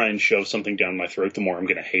you try and shove something down my throat, the more I'm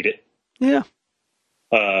going to hate it. Yeah.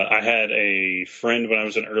 I had a friend when I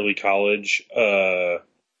was in early college. Like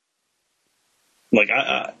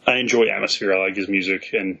I enjoy Atmosphere. I like his music,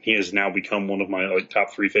 and he has now become one of my like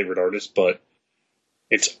top 3 favorite artists. But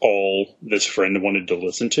it's all this friend wanted to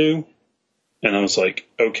listen to, and I was like,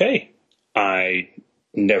 okay, I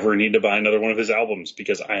never need to buy another one of his albums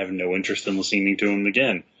because I have no interest in listening to him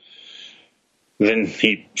again. Then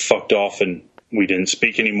he fucked off, and we didn't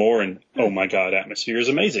speak anymore. And oh my god, Atmosphere is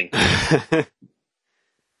amazing.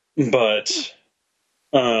 But,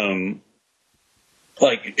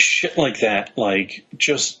 like shit like that. Like,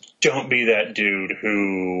 just don't be that dude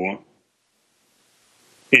who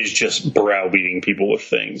is just browbeating people with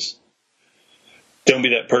things. Don't be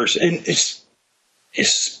that person, and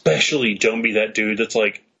especially don't be that dude that's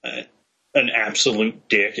like an absolute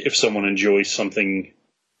dick if someone enjoys something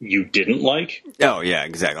you didn't like. Oh yeah,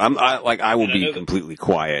 exactly. I will be completely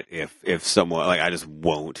quiet if someone, like, I just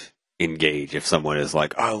won't engage if someone is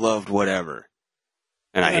like, I loved whatever,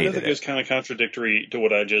 and I know that goes kind of contradictory to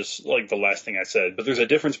what I just, like, the last thing I said, but there's a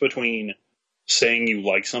difference between saying you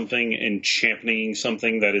like something and championing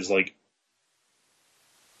something that is like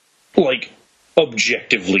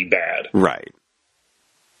objectively bad. Right.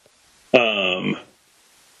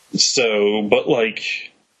 So, but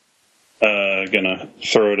like, gonna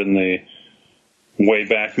throw it in the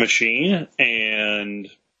Wayback Machine, and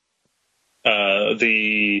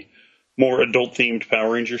the more adult-themed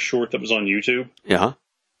Power Rangers short that was on YouTube. Yeah.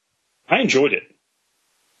 I enjoyed it.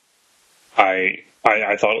 I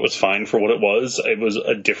thought it was fine for what it was. It was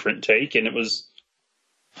a different take, and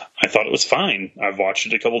I thought it was fine. I've watched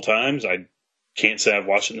it a couple times. I can't say I've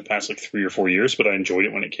watched it in the past 3 or 4 years, but I enjoyed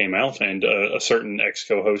it when it came out. And a certain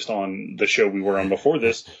ex-co-host on the show we were on before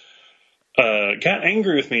this got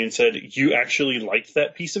angry with me and said, "You actually liked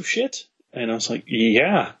that piece of shit?" And I was like,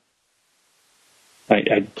 "Yeah,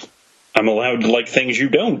 I'm allowed to like things you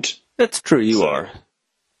don't." That's true. You are.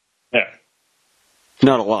 Yeah.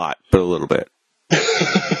 Not a lot, but a little bit.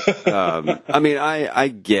 I mean, I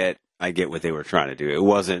get what they were trying to do. It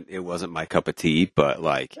wasn't my cup of tea, but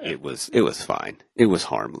like it was fine. It was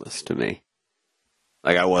harmless to me.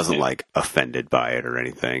 Like, I wasn't like offended by it or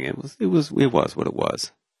anything. It was what it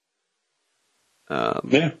was.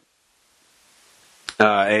 Yeah.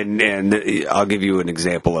 And I'll give you an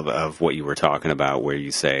example of what you were talking about, where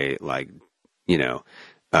you say, like, you know,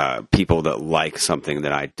 people that like something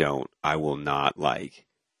that I don't, I will not like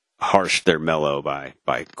harsh their mellow by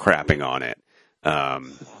crapping on it.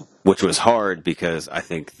 Which was hard because I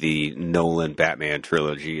think the Nolan Batman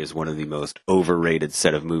trilogy is one of the most overrated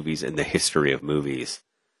set of movies in the history of movies.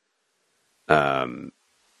 I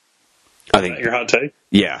think your hot take?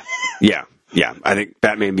 Yeah. I think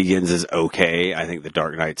Batman Begins is okay. I think The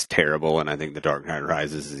Dark Knight's terrible, and I think The Dark Knight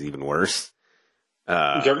Rises is even worse.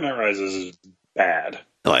 Dark Knight Rises is bad.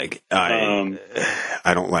 Like, I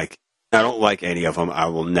don't like any of them. I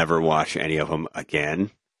will never watch any of them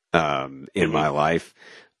again in my life.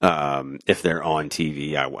 If they're on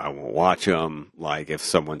TV, I won't watch them. Like, if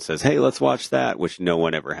someone says, "Hey, let's watch that," which no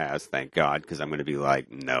one ever has, thank God, because I'm going to be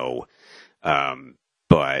like, no.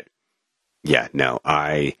 But yeah, no,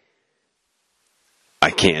 I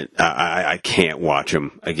can't. I can't watch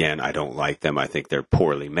them again. I don't like them. I think they're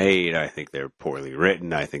poorly made. I think they're poorly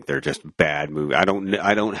written. I think they're just bad movies.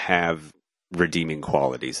 I don't have redeeming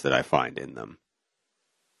qualities that I find in them.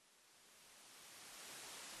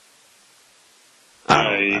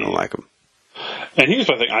 I don't like them. And here's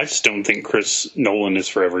my thing: I just don't think Chris Nolan is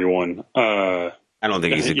for everyone. I don't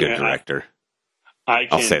think he's a good director.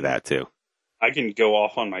 I'll say that too. I can go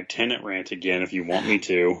off on my Tenet rant again if you want me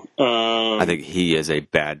to. I think he is a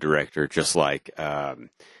bad director, just like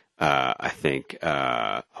I think.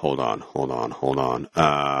 Hold on.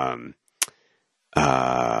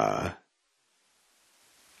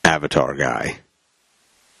 Avatar guy.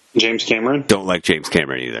 James Cameron? Don't like James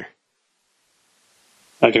Cameron either.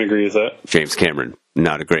 I can agree with that. James Cameron,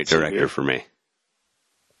 not a great director for me.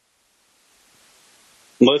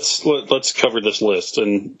 Let's cover this list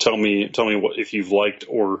and tell me what, if you've liked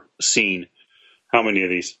or seen how many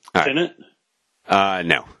of these. Right. Tenet?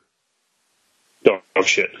 No. Oh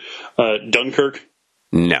shit. Dunkirk?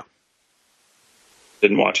 No.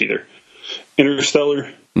 Didn't watch either.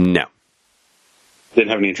 Interstellar? No. Didn't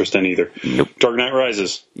have any interest in either. Nope. Dark Knight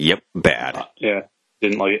Rises? Yep, bad. Yeah,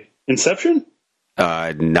 didn't like it. Inception?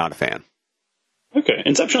 Not a fan. Okay,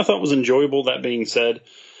 Inception I thought was enjoyable. That being said,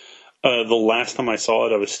 the last time I saw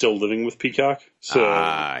it, I was still living with Peacock. So,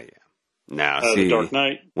 yeah. Now, see, The Dark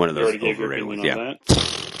Knight. One of those already gave your overrated opinion ones. on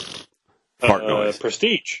Yeah. Fart noise.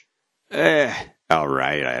 Prestige. All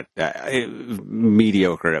right.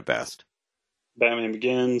 Mediocre at best. Batman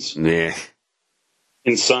Begins. Meh.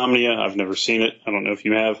 Insomnia. I've never seen it. I don't know if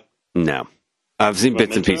you have. No. I've seen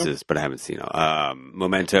bits and Memento? pieces, but I haven't seen it.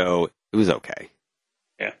 Memento, it was okay.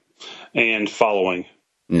 Yeah. And Following.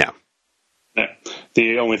 No. Yeah.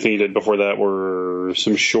 The only thing he did before that were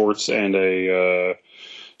some shorts and a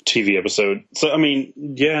TV episode. So, I mean,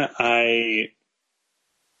 yeah,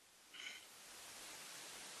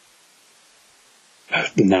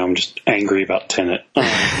 now I'm just angry about Tenet.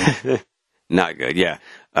 Not good, yeah.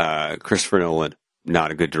 Christopher Nolan,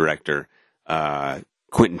 not a good director.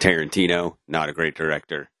 Quentin Tarantino, not a great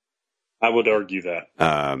director. I would argue that.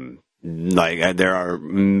 There are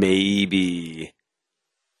maybe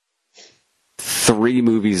 3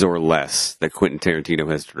 movies or less that Quentin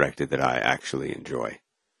Tarantino has directed that I actually enjoy.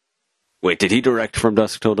 Wait, did he direct From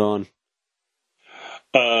Dusk Till Dawn?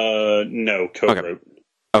 No, co-wrote.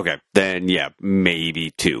 Okay, then yeah,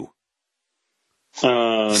 maybe 2.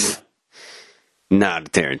 Not a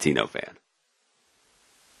Tarantino fan.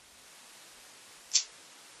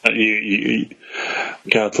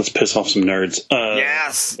 God, let's piss off some nerds.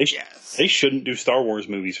 Yes. They shouldn't do Star Wars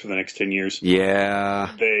movies for the next 10 years.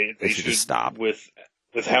 Yeah. They should just stop. With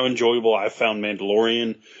how enjoyable I've found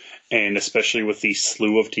Mandalorian, and especially with the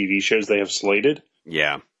slew of TV shows they have slated.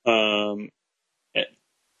 Yeah.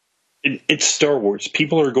 It's Star Wars.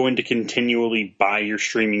 People are going to continually buy your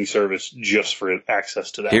streaming service just for access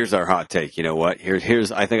to that. Here's our hot take. You know what?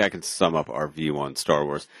 Here's. I think I can sum up our view on Star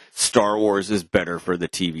Wars. Star Wars is better for the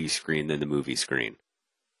TV screen than the movie screen.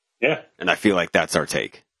 Yeah. And I feel like that's our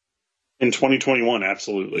take. In 2021,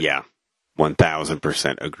 absolutely. Yeah.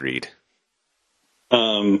 1,000% agreed.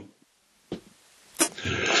 I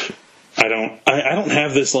don't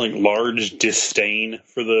have this like large disdain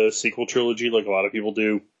for the sequel trilogy like a lot of people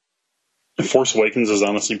do. Force Awakens is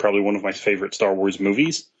honestly probably one of my favorite Star Wars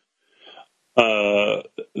movies.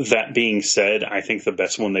 That being said, I think the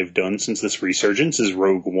best one they've done since this resurgence is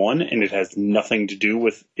Rogue One, and it has nothing to do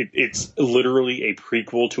with it. It's literally a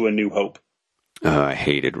prequel to A New Hope. I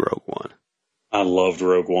hated Rogue One. I loved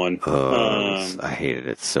Rogue One. I hated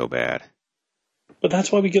it so bad. But that's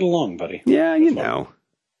why we get along, buddy. Yeah, you know.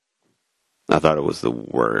 I thought it was the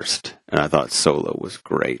worst, and I thought Solo was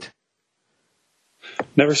great.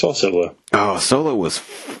 Never saw Solo. Oh, Solo was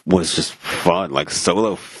just fun. Like,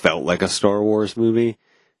 Solo felt like a Star Wars movie,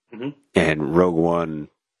 and Rogue One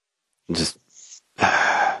just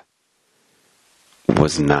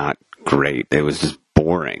was not great. It was just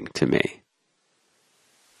boring to me.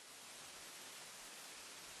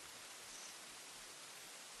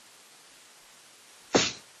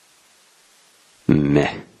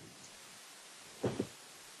 Meh.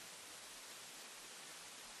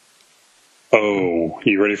 Oh,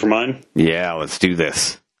 you ready for mine? Yeah, let's do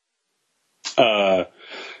this.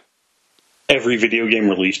 Every video game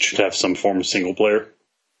released should have some form of single player.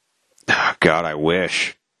 Oh, God, I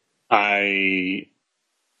wish. I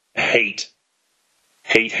hate.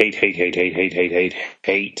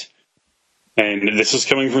 And this is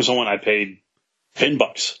coming from someone I paid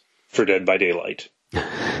 $10 for Dead by Daylight.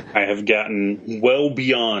 I have gotten well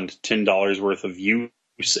beyond $10 worth of use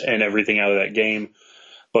and everything out of that game.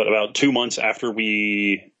 But about 2 months after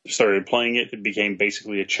we started playing it, it became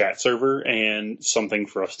basically a chat server and something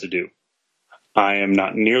for us to do. I am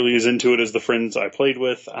not nearly as into it as the friends I played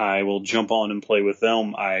with. I will jump on and play with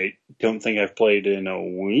them. I don't think I've played in a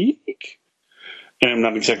week. And I'm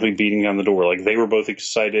not exactly beating down the door. Like, they were both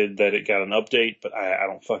excited that it got an update, but I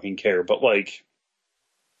don't fucking care. But, like,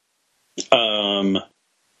 Call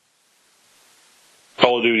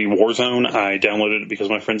of Duty Warzone, I downloaded it because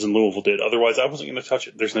my friends in Louisville did. Otherwise, I wasn't going to touch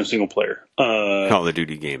it. There's no single player. Call of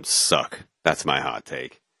Duty games suck. That's my hot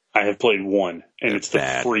take. I have played one, and They're it's the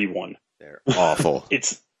bad. free one. They're awful.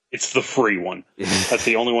 It's the free one. That's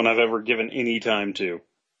the only one I've ever given any time to.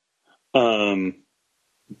 But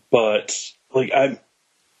like I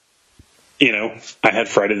had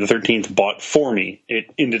Friday the 13th bought for me.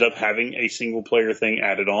 It ended up having a single player thing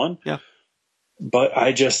added on. Yeah. But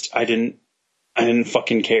I didn't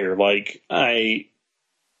fucking care. Like I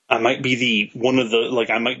might be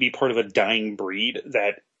I might be part of a dying breed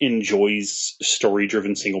that enjoys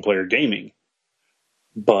story-driven single-player gaming.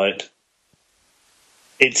 But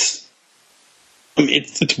it's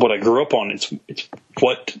what I grew up on. It's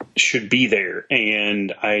what should be there,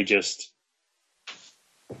 and I just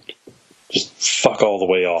fuck all the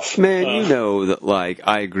way off. Man, you know that, like,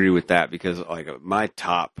 I agree with that because, like, my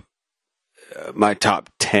top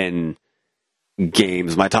 10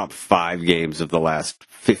 games, my top 5 games of the last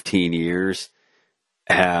 15 years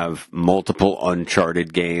have multiple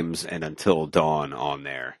Uncharted games and Until Dawn on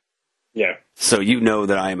there. Yeah. So you know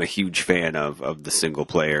that I am a huge fan of the single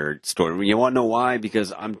player story. You want to know why?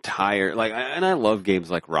 Because I'm tired. Like, and I love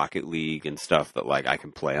games like Rocket League and stuff that, like, I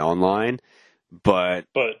can play online. But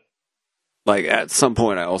like, at some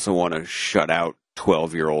point, I also want to shut out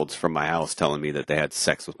 12-year-olds from my house telling me that they had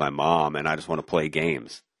sex with my mom, and I just want to play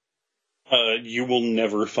games. You will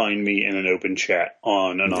never find me in an open chat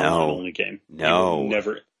on an online-only game. No.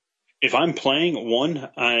 Never. If I'm playing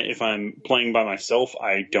if I'm playing by myself,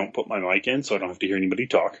 I don't put my mic in, so I don't have to hear anybody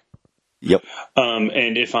talk. Yep.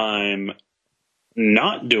 And if I'm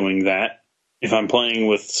not doing that, if I'm playing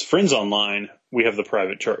with friends online, we have the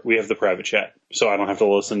private chat, so I don't have to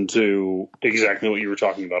listen to exactly what you were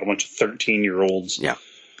talking about. A bunch of 13-year-olds, Yeah.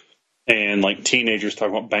 and like teenagers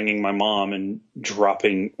talking about banging my mom and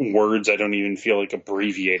dropping words I don't even feel like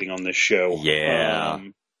abbreviating on this show. Yeah.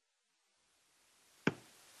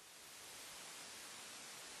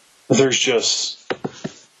 There's just,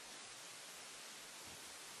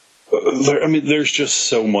 there's just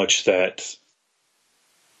so much that,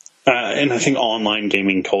 and I think online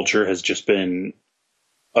gaming culture has just been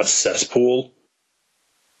a cesspool.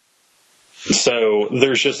 So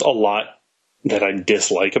there's just a lot that I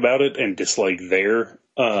dislike about it and dislike there.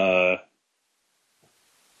 But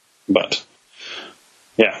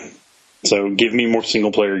yeah. So give me more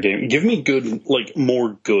single player game. Give me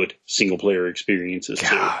more good single player experiences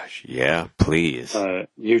too. Gosh, yeah, please.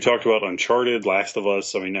 You talked about Uncharted, Last of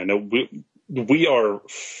Us. I mean, I know we are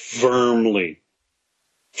firmly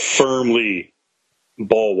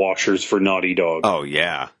ball washers for Naughty Dog. Oh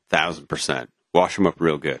yeah, 1,000%. Wash them up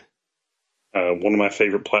real good. One of my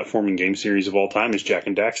favorite platforming game series of all time is Jak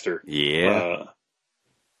and Daxter. Yeah.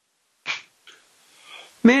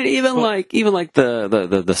 Man, even like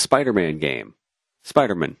the Spider-Man game.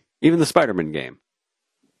 Even the Spider-Man game.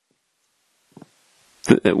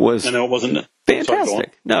 It was I know it wasn't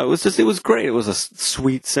fantastic. No, it was great. It was a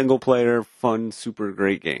sweet single player, fun, super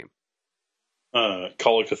great game.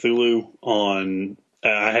 Call of Cthulhu on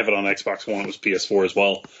I have it on Xbox One. It was PS4 as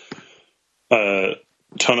well.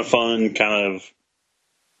 Ton of fun, kind of.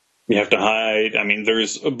 You have to hide. I mean,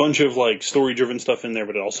 there's a bunch of like story-driven stuff in there,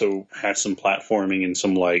 but it also has some platforming and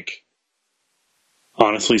some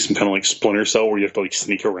honestly, some kind of like Splinter Cell where you have to like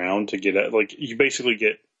sneak around to get at. Like, you basically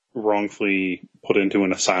get wrongfully put into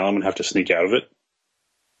an asylum and have to sneak out of it.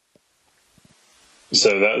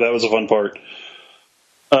 So that was a fun part.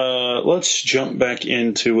 Let's jump back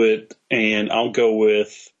into it, and I'll go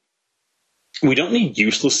with. We don't need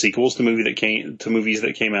useless sequels to movies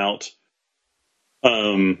that came out.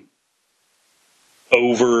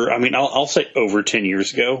 I'll say over 10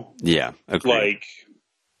 years ago. Yeah, agreed.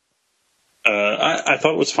 I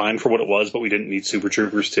thought it was fine for what it was, but we didn't need Super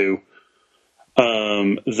Troopers 2.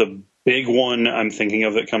 The big one I'm thinking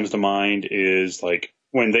of that comes to mind is like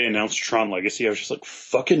when they announced Tron Legacy. I was just like,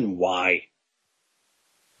 fucking why?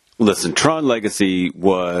 Listen, Tron Legacy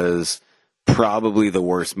was probably the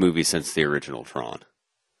worst movie since the original Tron.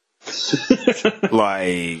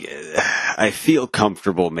 I feel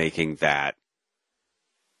comfortable making that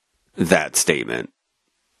statement.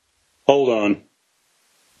 Hold on.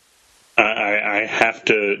 I have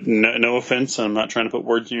to, no offense, I'm not trying to put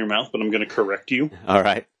words in your mouth, but I'm going to correct you. All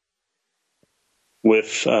right.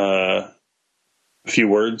 With a few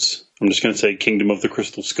words. I'm just going to say Kingdom of the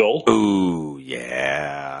Crystal Skull. Ooh,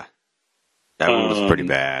 yeah. That one was pretty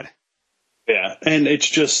bad. Yeah, and it's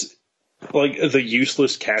just like the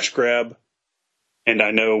useless cash grab. And I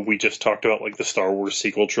know we just talked about like the Star Wars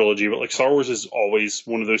sequel trilogy, but like Star Wars is always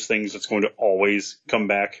one of those things that's going to always come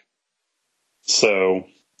back. So,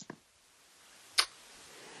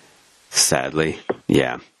 sadly,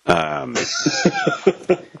 yeah.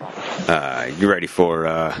 You ready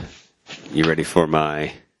for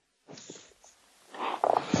my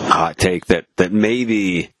hot take that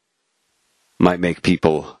maybe might make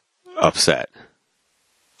people upset?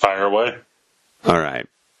 Fire away. All right.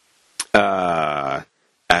 And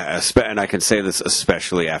I can say this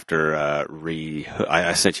especially after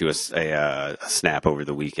I sent you a snap over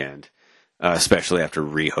the weekend, especially after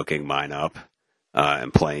re-hooking mine up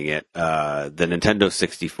and playing it. The Nintendo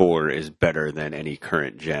 64 is better than any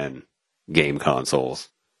current gen game consoles.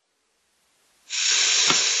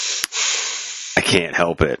 I can't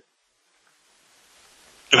help it.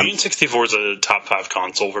 The N64 is a top 5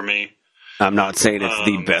 console for me. I'm not saying it's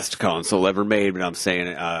the best console ever made, but I'm saying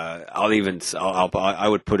I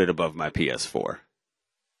would put it above my PS4.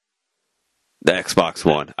 The Xbox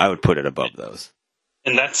One, I would put it above those.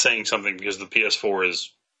 And that's saying something because the PS4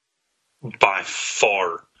 is by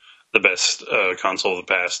far the best console of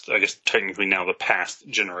the past, I guess technically now the past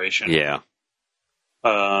generation. Yeah.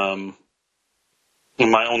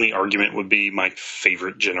 My only argument would be my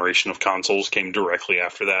favorite generation of consoles came directly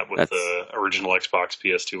after that with the original Xbox,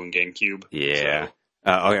 PS2, and GameCube. Yeah.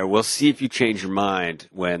 So. Okay, we'll see if you change your mind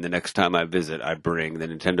when the next time I visit, I bring the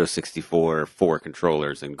Nintendo 64, 4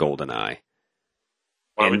 controllers, and GoldenEye.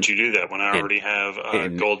 Why would you do that when I already have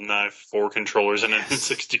GoldenEye, 4 controllers, and an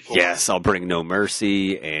N64? Yes, I'll bring No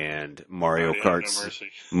Mercy and Mario Kart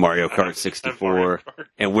 64,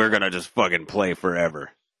 and we're going to just fucking play forever.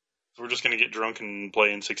 So we're just going to get drunk and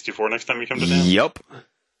play N64 next time you come to town? Yep.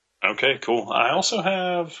 Okay, cool. I also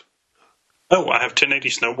have... I have 1080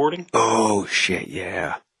 snowboarding. Oh, shit,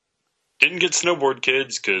 yeah. Didn't get Snowboard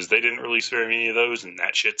Kids because they didn't release very many of those, and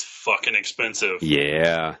that shit's fucking expensive.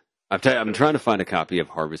 Yeah. I'm trying to find a copy of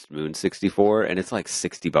Harvest Moon 64, and it's like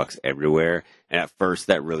 $60 everywhere. And at first,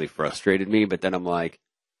 that really frustrated me, but then I'm like,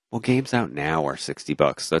 well, games out now are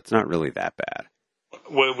 $60, so it's not really that bad.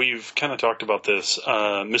 Well, we've kind of talked about this.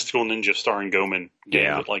 Mystical Ninja starring Goman, game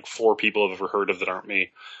that like 4 people have ever heard of that aren't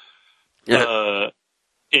me.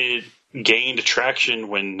 It gained traction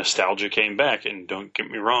when nostalgia came back, and don't get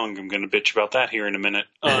me wrong, I'm going to bitch about that here in a minute.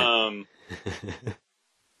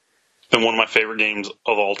 And one of my favorite games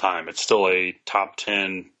of all time. It's still a top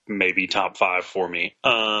 10, maybe top 5 for me.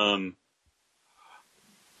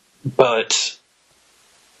 But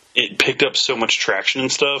it picked up so much traction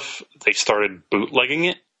and stuff, they started bootlegging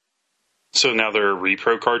it. So now there are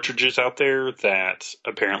repro cartridges out there that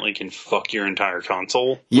apparently can fuck your entire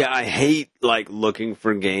console. Yeah, I hate looking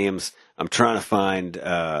for games. I'm trying to find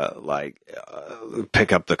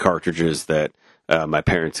pick up the cartridges that my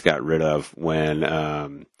parents got rid of when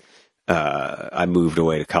I moved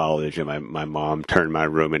away to college, and my mom turned my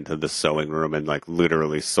room into the sewing room and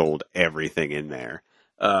literally sold everything in there.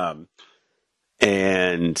 And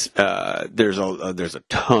there's a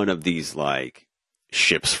ton of these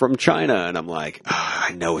ships from China, and I'm like,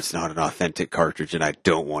 I know it's not an authentic cartridge, and I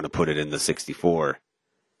don't want to put it in the 64.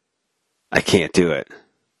 I can't do it.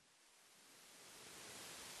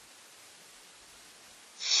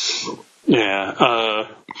 Yeah,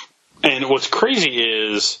 and what's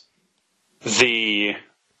crazy is the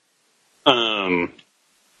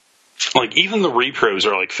even the repros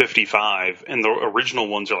are 55, and the original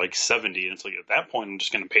ones are 70, and it's at that point I'm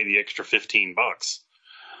just going to pay the extra $15.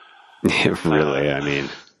 Really, I mean,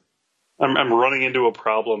 I'm running into a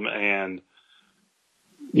problem, and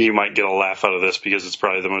you might get a laugh out of this because it's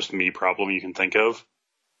probably the most me problem you can think of.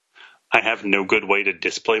 I have no good way to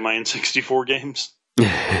display my N64 games.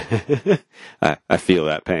 I feel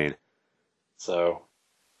that pain. So,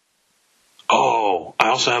 I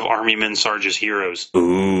also have Army Men Sarge's Heroes.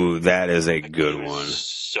 Ooh, that is a good one.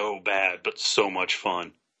 So bad, but so much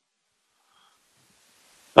fun.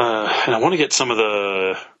 And I want to get some of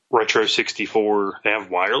the Retro 64. They have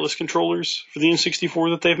wireless controllers for the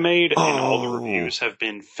N64 that they've made, and all the reviews have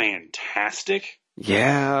been fantastic.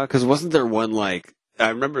 Yeah, because wasn't there one I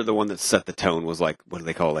remember the one that set the tone was what do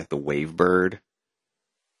they call it, the Wavebird?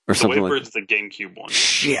 Or something Wavebird's the GameCube one.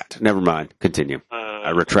 Shit, never mind. Continue. I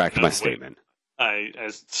retract my statement.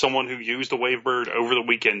 As someone who used a Wavebird over the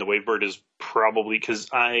weekend, the Wavebird is probably, because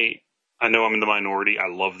I know I'm in the minority, I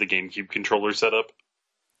love the GameCube controller setup.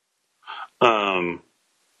 No,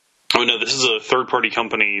 this is a third-party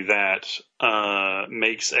company that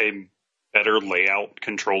makes a better layout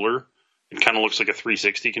controller. It kind of looks like a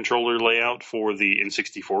 360 controller layout for the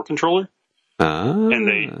N64 controller. And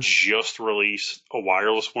they just released a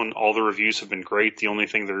wireless one. All the reviews have been great. The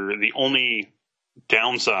only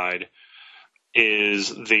downside is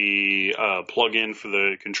the plug-in for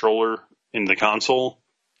the controller in the console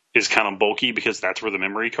is kind of bulky because that's where the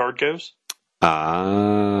memory card goes.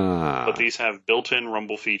 But these have built-in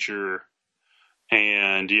rumble feature,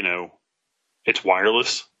 and it's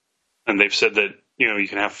wireless. And they've said that you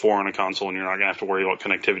can have 4 on a console, and you're not going to have to worry about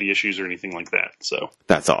connectivity issues or anything like that. So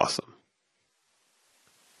that's awesome.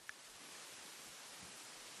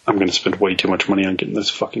 I'm going to spend way too much money on getting those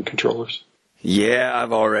fucking controllers. Yeah,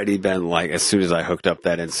 I've already been as soon as I hooked up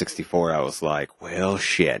that N64, I was like, well,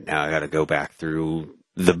 shit, now I got to go back through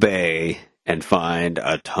the bay and find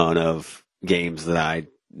a ton of games that I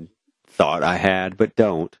thought I had, but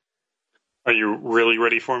don't. Are you really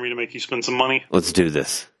ready for me to make you spend some money? Let's do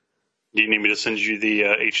this. Do you need me to send you the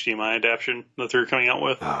HDMI adaptation that they're coming out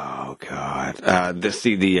with? Oh, God.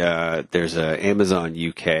 There's a Amazon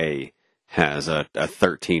UK has a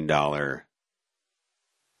 $13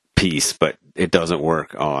 piece, but it doesn't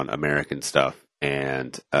work on American stuff,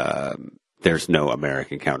 and there's no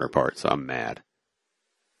American counterpart, so I'm mad.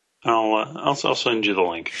 I'll send you the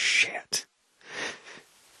link. Shit.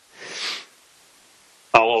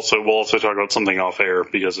 We'll also talk about something off air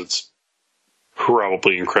because it's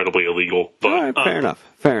probably incredibly illegal. But all right,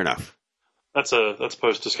 fair enough. That's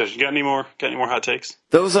post discussion. Got any more hot takes?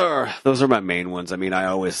 Those are my main ones. I mean, I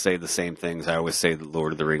always say the same things. I always say that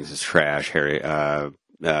Lord of the Rings is trash. Harry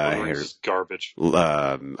is garbage.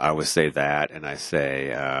 I always say that, and I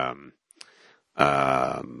say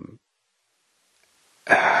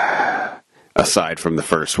aside from the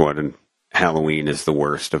first one, and Halloween is the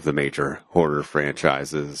worst of the major horror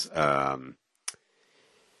franchises. Do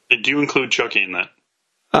you include Chucky in that?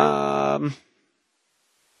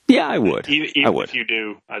 Yeah, I would. Even I would. if you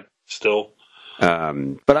do, I still.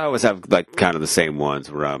 But I always have like kind of the same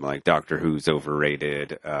ones where I'm like Doctor Who's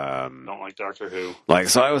overrated. Don't like Doctor Who. Like,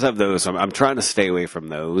 so I always have those. I'm trying to stay away from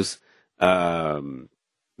those. But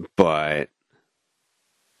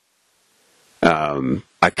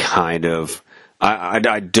I kind of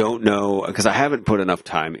I don't know, because I haven't put enough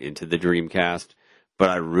time into the Dreamcast. But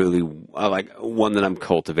I like one that I'm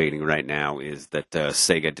cultivating right now is that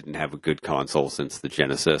Sega didn't have a good console since the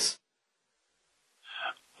Genesis.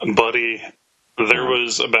 Buddy, there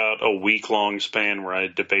was about a week-long span where I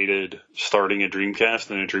debated starting a Dreamcast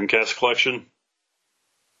and a Dreamcast collection.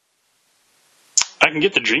 I can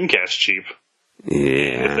get the Dreamcast cheap.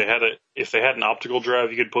 Yeah. If they had an optical drive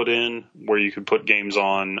you could put in where you could put games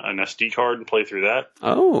on an SD card and play through that,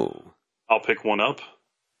 Oh. I'll pick one up.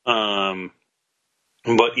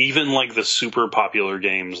 But even like the super popular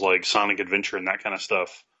games like Sonic Adventure and that kind of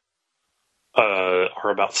stuff are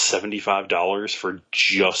about $75 for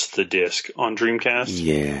just the disc on Dreamcast.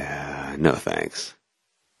 Yeah, no thanks.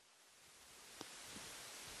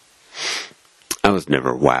 I was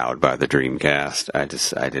never wowed by the Dreamcast. I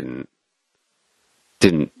didn't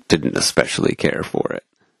especially care for it.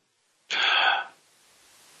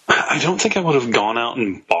 I don't think I would have gone out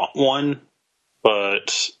and bought one,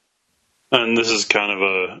 and this is kind of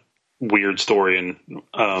a weird story, and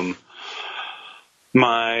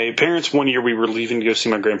my parents, one year we were leaving to go see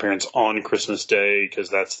my grandparents on Christmas Day because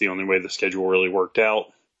that's the only way the schedule really worked out.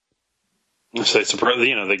 So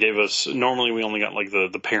they gave us, normally we only got like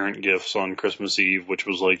the parent gifts on Christmas Eve, which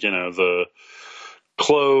was like, the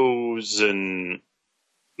clothes and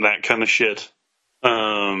that kind of shit.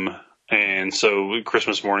 And so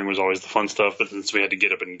Christmas morning was always the fun stuff, but since we had to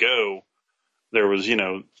get up and go, there was,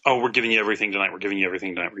 we're giving you everything tonight, we're giving you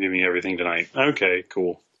everything tonight, we're giving you everything tonight. Okay,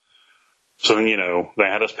 cool. So, they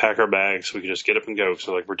had us pack our bags so we could just get up and go.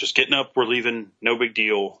 So, like, we're just getting up, we're leaving, no big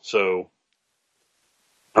deal. So,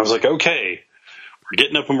 I was like, okay, we're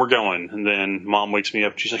getting up and we're going. And then Mom wakes me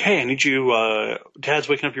up. She's like, hey, I need you, Dad's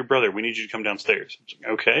waking up your brother. We need you to come downstairs. I was like,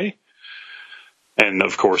 okay. And,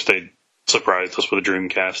 of course, they surprised us with a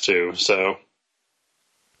Dreamcast, too. So,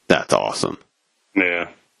 That's awesome. yeah.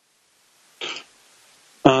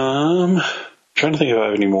 Trying to think if I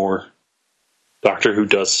have any more. Doctor Who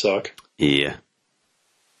does suck. Yeah.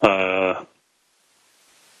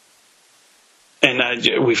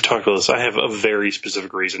 And we've talked about this. I have a very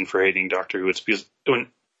specific reason for hating Doctor Who. It's because when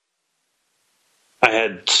I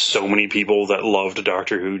had so many people that loved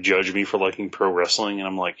Doctor Who judge me for liking pro wrestling, and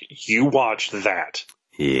I'm like, you watched that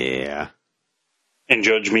Yeah. and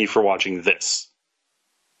judge me for watching this.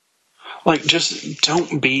 Like, just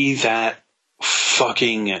don't be that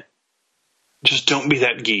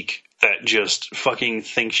geek that just fucking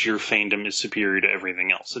thinks your fandom is superior to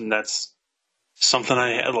everything else. And that's something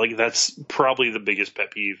that's probably the biggest pet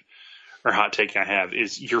peeve or hot take I have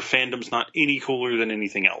is your fandom's not any cooler than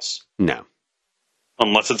anything else. No.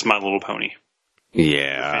 Unless it's My Little Pony.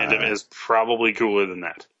 Yeah. Your fandom is probably cooler than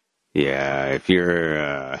that. Yeah, if you're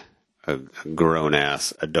a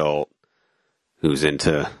grown-ass adult who's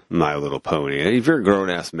into My Little Pony, if you're a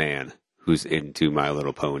grown-ass man who's into My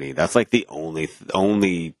Little Pony, that's like the only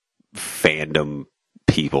fandom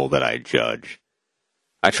people that I judge.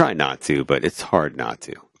 I try not to, but it's hard not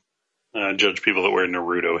to. Judge people that wear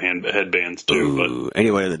Naruto headbands too. Ooh, But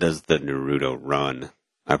anybody that does the Naruto run,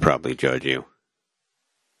 I probably judge you.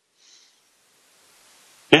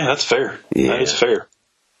 yeah, that's fair. Yeah. That is fair.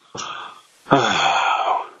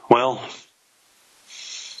 Well,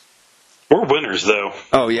 we're winners though.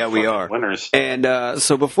 Oh yeah, we Fucking are winners. And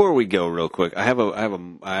so before we go, real quick, I have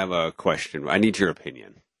a question. I need your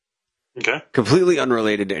opinion. Okay. Completely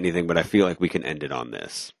unrelated to anything, but I feel like we can end it on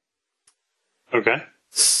this. Okay.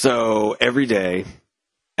 So every day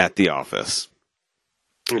at the office,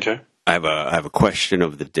 Okay. I have a question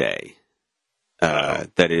of the day.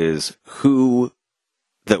 That is, who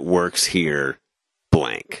that works here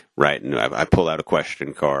blank, right? And I pull out a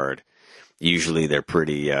question card. Usually they're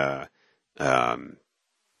pretty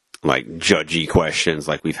like judgy questions,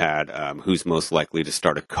 like we've had who's most likely to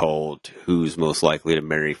start a cult, who's most likely to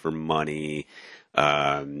marry for money,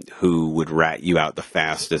 who would rat you out the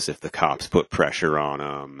fastest if the cops put pressure on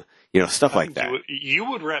them, stuff like that.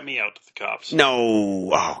 You would rat me out to the cops.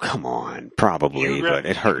 No, oh come on, probably, but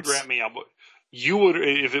it hurts. You would rat me out. You would,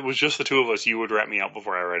 if it was just the two of us, you would rat me out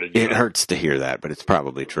before I ratted you. It hurts to hear that, but it's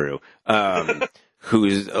probably true.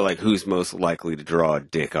 Who's most likely to draw a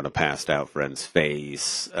dick on a passed out friend's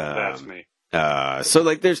face? That's me. So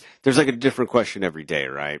like there's like a different question every day,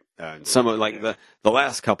 right? And some of the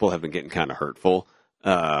last couple have been getting kind of hurtful.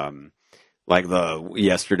 Like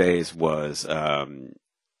yesterday's was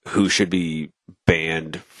who should be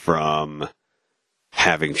banned from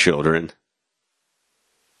having children.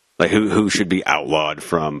 Like, who should be outlawed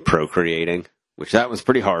from procreating? Which that was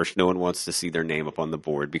pretty harsh. No one wants to see their name up on the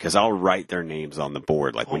board because I'll write their names on the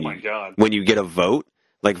board. Like when you get a vote,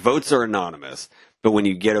 like votes are anonymous, but when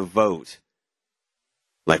you get a vote,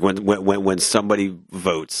 like when somebody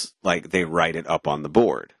votes, like they write it up on the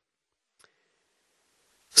board.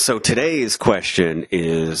 So today's question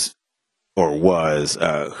is, or was,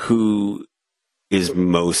 who is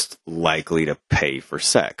most likely to pay for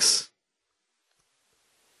sex?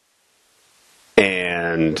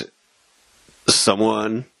 And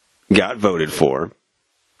someone got voted for,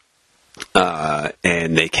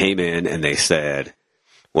 and they came in and they said,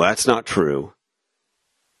 well, that's not true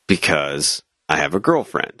because I have a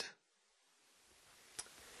girlfriend.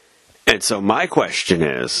 And so my question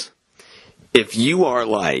is, if you are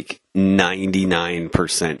like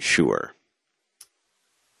 99% sure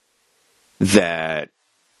that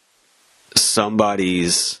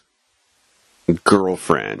somebody's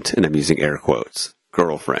girlfriend, and I'm using air quotes,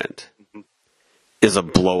 girlfriend, is a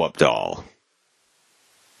blow-up doll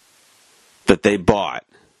that they bought,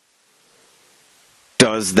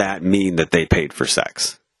 does that mean that they paid for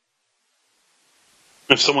sex?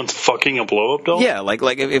 If someone's fucking a blow-up doll? Yeah, like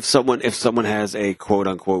if someone has a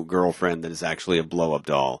quote-unquote girlfriend that is actually a blow-up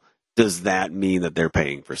doll, does that mean that they're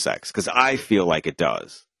paying for sex? Because I feel like it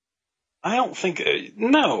does. I don't think...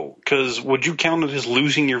 no, because would you count it as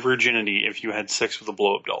losing your virginity if you had sex with a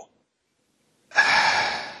blow-up doll?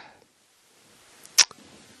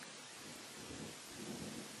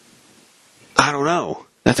 I don't know.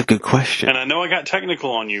 That's a good question. And I know I got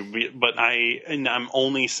technical on you, but I'm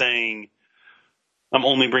only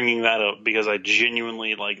bringing that up because I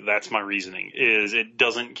genuinely, like, that's my reasoning, is it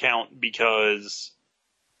doesn't count because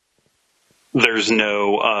there's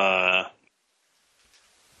no,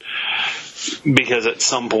 because at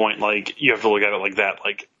some point, like, you have to look at it like that,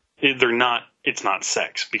 like, it's not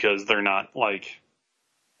sex because they're not, like,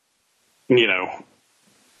 you know,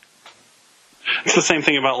 it's the same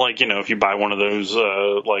thing about, like, you know, if you buy one of those,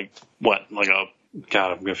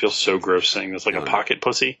 God, I'm going to feel so gross saying this, like a pocket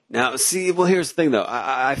pussy. Now, see, well, here's the thing, though.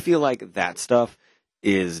 I feel like that stuff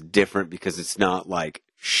is different because it's not, like,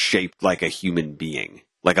 shaped like a human being,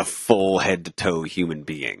 like a full head-to-toe human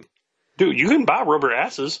being. Dude, you can buy rubber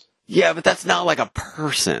asses. Yeah, but that's not like a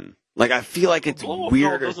person. Like, I feel like it's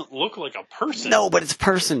weird. It doesn't look like a person. No, but it's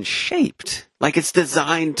person-shaped. Like, it's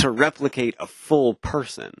designed to replicate a full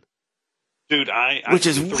person. Dude, which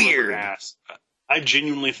is weird. I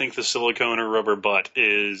genuinely think the silicone or rubber butt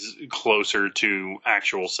is closer to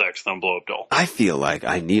actual sex than blow-up doll. I feel like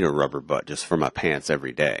I need a rubber butt just for my pants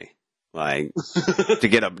every day. Like,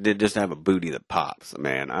 to just have a booty that pops.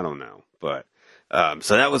 Man, I don't know. But,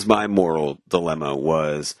 so that was my moral dilemma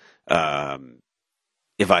was,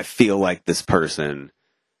 if I feel like this person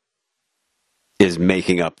is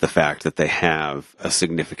making up the fact that they have a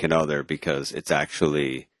significant other because it's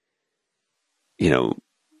actually, you know,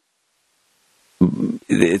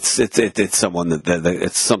 it's someone that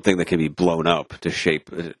it's something that can be blown up to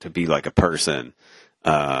be like a person,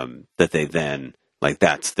 that they then, like,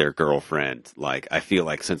 that's their girlfriend. Like, I feel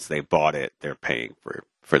like since they bought it, they're paying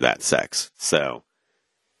for that sex. So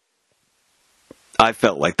I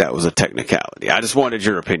felt like that was a technicality. I just wanted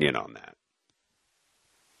your opinion on that.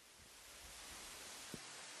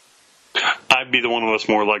 I'd be the one of us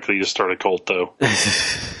more likely to start a cult, though.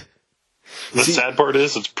 The sad part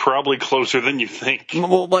is, it's probably closer than you think.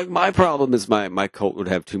 Well, like, my problem is my cult would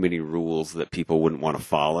have too many rules that people wouldn't want to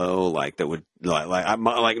follow. Like, that would,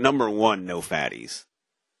 like number one, no fatties.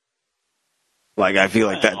 Like, I feel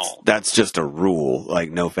like that's just a rule.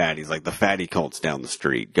 Like, no fatties. Like, the fatty cult's down the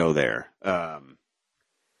street. Go there.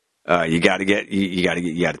 You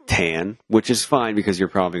gotta tan, which is fine because you're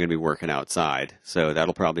probably gonna be working outside. So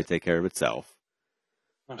that'll probably take care of itself.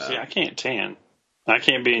 See, I can't tan. I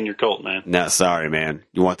can't be in your cult, man. No, sorry, man.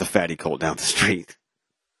 You want the fatty cult down the street.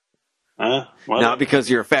 Well, not because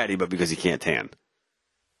you're a fatty, but because you can't tan.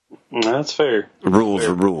 That's fair. Rules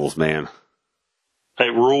are rules, man. Hey,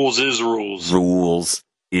 rules is rules. Rules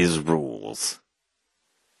is rules.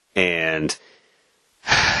 And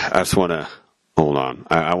I just want to... Hold on.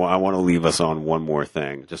 I want to leave us on one more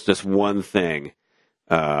thing. Just one thing.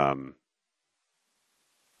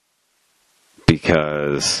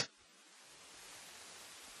 Because...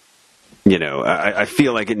 You know, I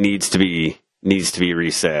feel like it needs to be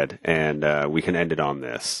resaid, and we can end it on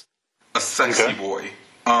this. A sexy boy. It's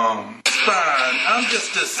fine. I'm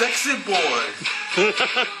just a sexy boy.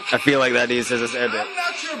 I feel like that needs to just end it. I'm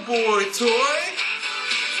not your boy toy.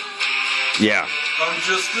 Yeah. I'm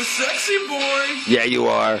just a sexy boy. Yeah, you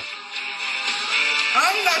are.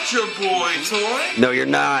 I'm not your boy toy. No, you're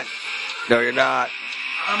not. No, you're not.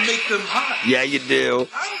 I make them hot. Yeah, you do.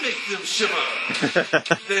 I make them shiver.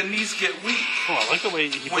 Their knees get weak. Oh, I like the way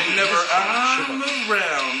he Whenever I'm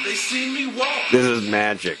around, they see me walk. This is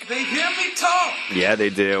magic. They hear me talk. Yeah,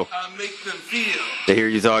 they do. I make them feel. They hear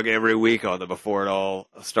you talk every week on the Before It All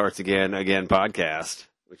Starts Again podcast,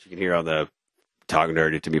 which you can hear on the Talk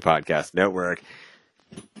Nerdy to Me podcast network.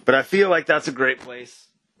 But I feel like that's a great place.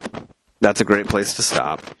 That's a great place to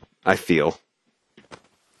stop. I feel.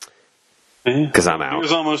 Because I'm out. It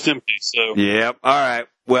was almost empty, so. Yep. All right.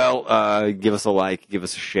 Well, give us a like, give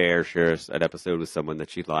us a share an episode with someone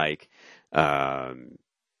that you'd like.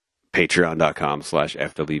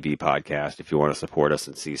 Patreon.com/FWB podcast if you want to support us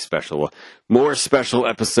and see more special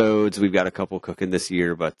episodes. We've got a couple cooking this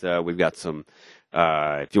year, but we've got some,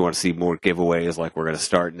 if you want to see more giveaways like we're going to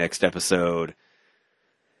start next episode.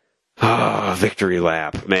 Victory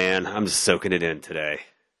lap, man. I'm just soaking it in today.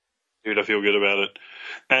 Dude, I feel good about it.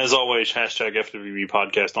 As always, hashtag FWB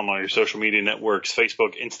Podcast on all your social media networks,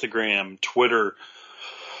 Facebook, Instagram, Twitter.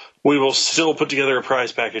 We will still put together a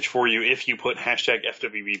prize package for you if you put hashtag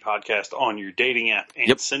FWB Podcast on your dating app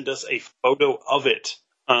and send us a photo of it.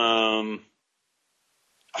 Follow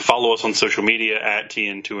us on social media at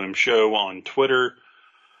TN2M Show on Twitter.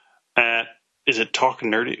 Is it Talk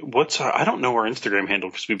Nerdy? I don't know our Instagram handle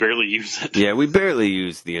because we barely use it. Yeah, we barely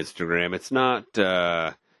use the Instagram. It's not.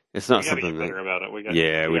 It's not something get better about it. We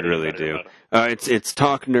really do. It's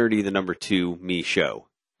Talk Nerdy, the number 2 Me Show,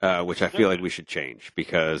 which I feel like we should change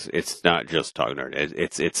because it's not just Talk Nerdy.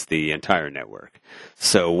 It's the entire network.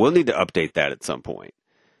 So we'll need to update that at some point.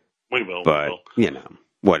 We will. But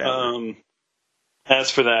whatever.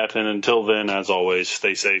 As for that, and until then, as always,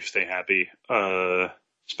 stay safe, stay happy.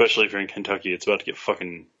 Especially if you're in Kentucky, it's about to get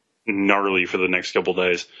fucking gnarly for the next couple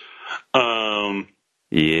days.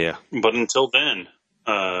 Yeah. But until then.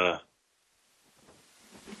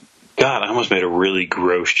 God, I almost made a really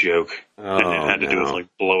gross joke, and it had to do with like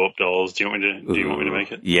blow up dolls. Do you want me to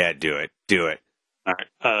make it? Yeah, do it. All right.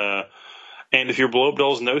 And if your blow up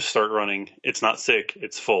doll's nose start running, it's not sick;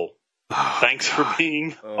 it's full. Thanks for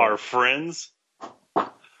being our friends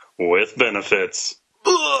with benefits.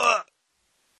 Ugh.